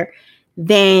quicker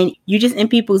than you just in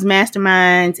people's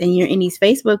masterminds and you're in these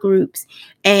Facebook groups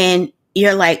and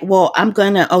you're like, well,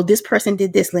 this person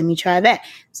did this. Let me try that.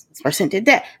 This person did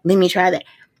that. Let me try that.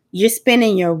 You're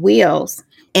spinning your wheels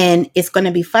and it's going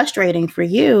to be frustrating for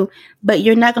you, but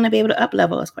you're not going to be able to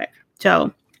up-level as quick.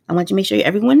 So I want you to make sure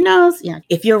everyone knows,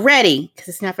 if you're ready, because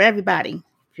it's not for everybody.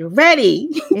 If you're ready.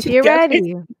 If you're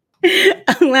ready.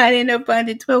 Online and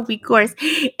Abundant 12-week course.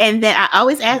 And then I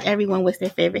always ask everyone what's their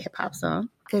favorite hip hop song.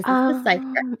 Because it's a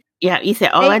cipher. Yeah, you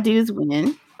said All I Do Is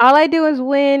Win. All I Do Is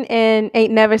Win and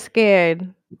Ain't Never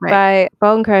Scared by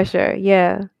Bone Crusher.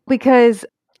 Yeah. Because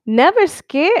Never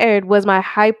Scared was my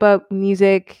hype up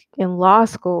music in law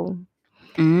school.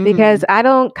 Because I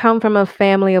don't come from a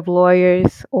family of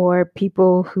lawyers or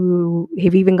people who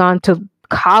have even gone to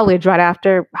college right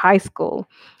after high school.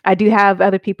 I do have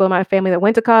other people in my family that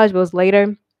went to college, but it was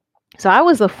later. So I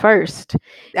was the first,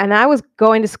 and I was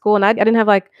going to school, and I didn't have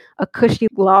like a cushy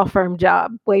law firm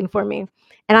job waiting for me.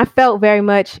 And I felt very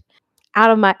much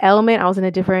out of my element. I was in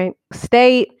a different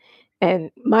state, and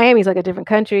Miami's like a different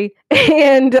country.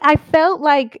 And I felt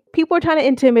like people were trying to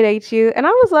intimidate you. And I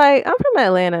was like, I'm from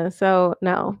Atlanta, so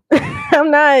no, I'm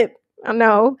not.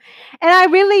 No. And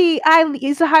I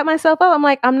used to hype myself up. I'm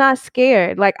like, I'm not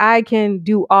scared. Like, I can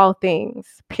do all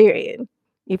things, period.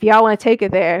 If y'all want to take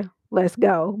it there, let's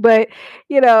go. But,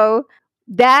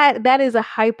 that is a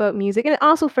hype up music. And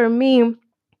also for me,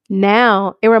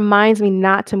 now it reminds me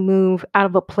not to move out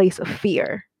of a place of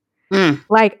fear.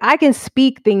 Like, I can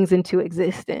speak things into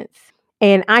existence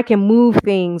and I can move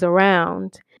things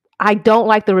around. I don't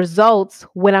like the results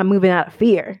when I'm moving out of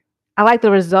fear. I like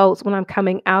the results when I'm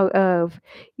coming out of,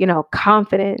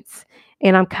 confidence,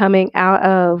 and I'm coming out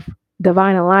of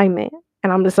divine alignment.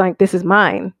 And I'm just like, this is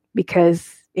mine because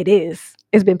it is.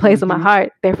 It's been placed on my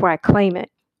heart. Therefore, I claim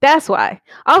it. That's why.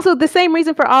 Also, the same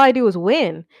reason for All I Do Is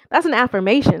Win. That's an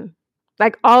affirmation.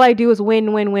 Like, all I do is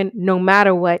win, win, win, no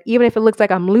matter what. Even if it looks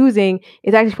like I'm losing,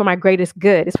 it's actually for my greatest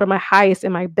good. It's for my highest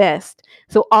and my best.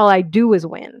 So all I do is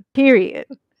win, period.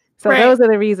 So those are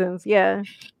the reasons. Yeah.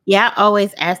 Yeah, I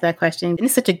always ask that question. And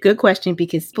it's such a good question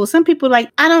because some people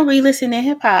like, I don't really listen to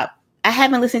hip hop. I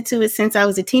haven't listened to it since I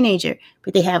was a teenager,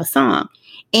 but they have a song.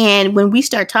 And when we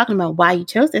start talking about why you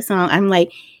chose that song, I'm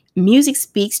like, music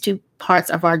speaks to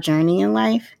parts of our journey in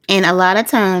life. And a lot of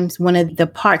times, one of the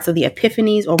parts of the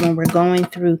epiphanies, or when we're going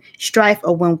through strife,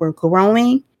 or when we're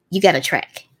growing, you got a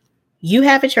track. You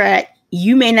have a track.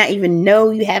 You may not even know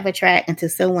you have a track until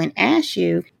someone asks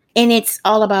you. And it's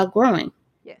all about growing,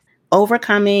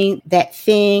 overcoming that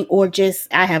thing, or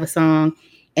just, I have a song.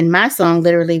 And my song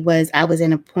literally was, I was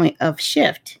in a point of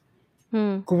shift,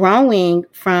 growing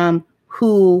from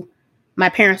who my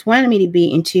parents wanted me to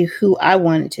be into who I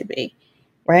wanted to be.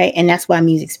 Right. And that's why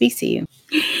music speaks to you.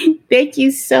 Thank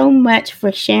you so much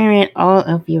for sharing all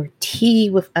of your tea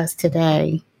with us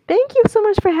today. Thank you so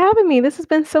much for having me. This has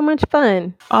been so much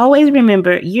fun. Always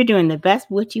remember, you're doing the best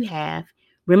with what you have.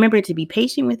 Remember to be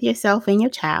patient with yourself and your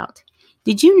child.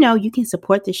 Did you know you can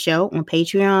support the show on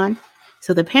Patreon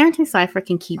so the Parenting Cipher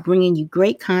can keep bringing you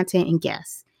great content and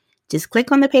guests? Just click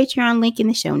on the Patreon link in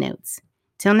the show notes.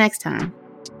 Till next time.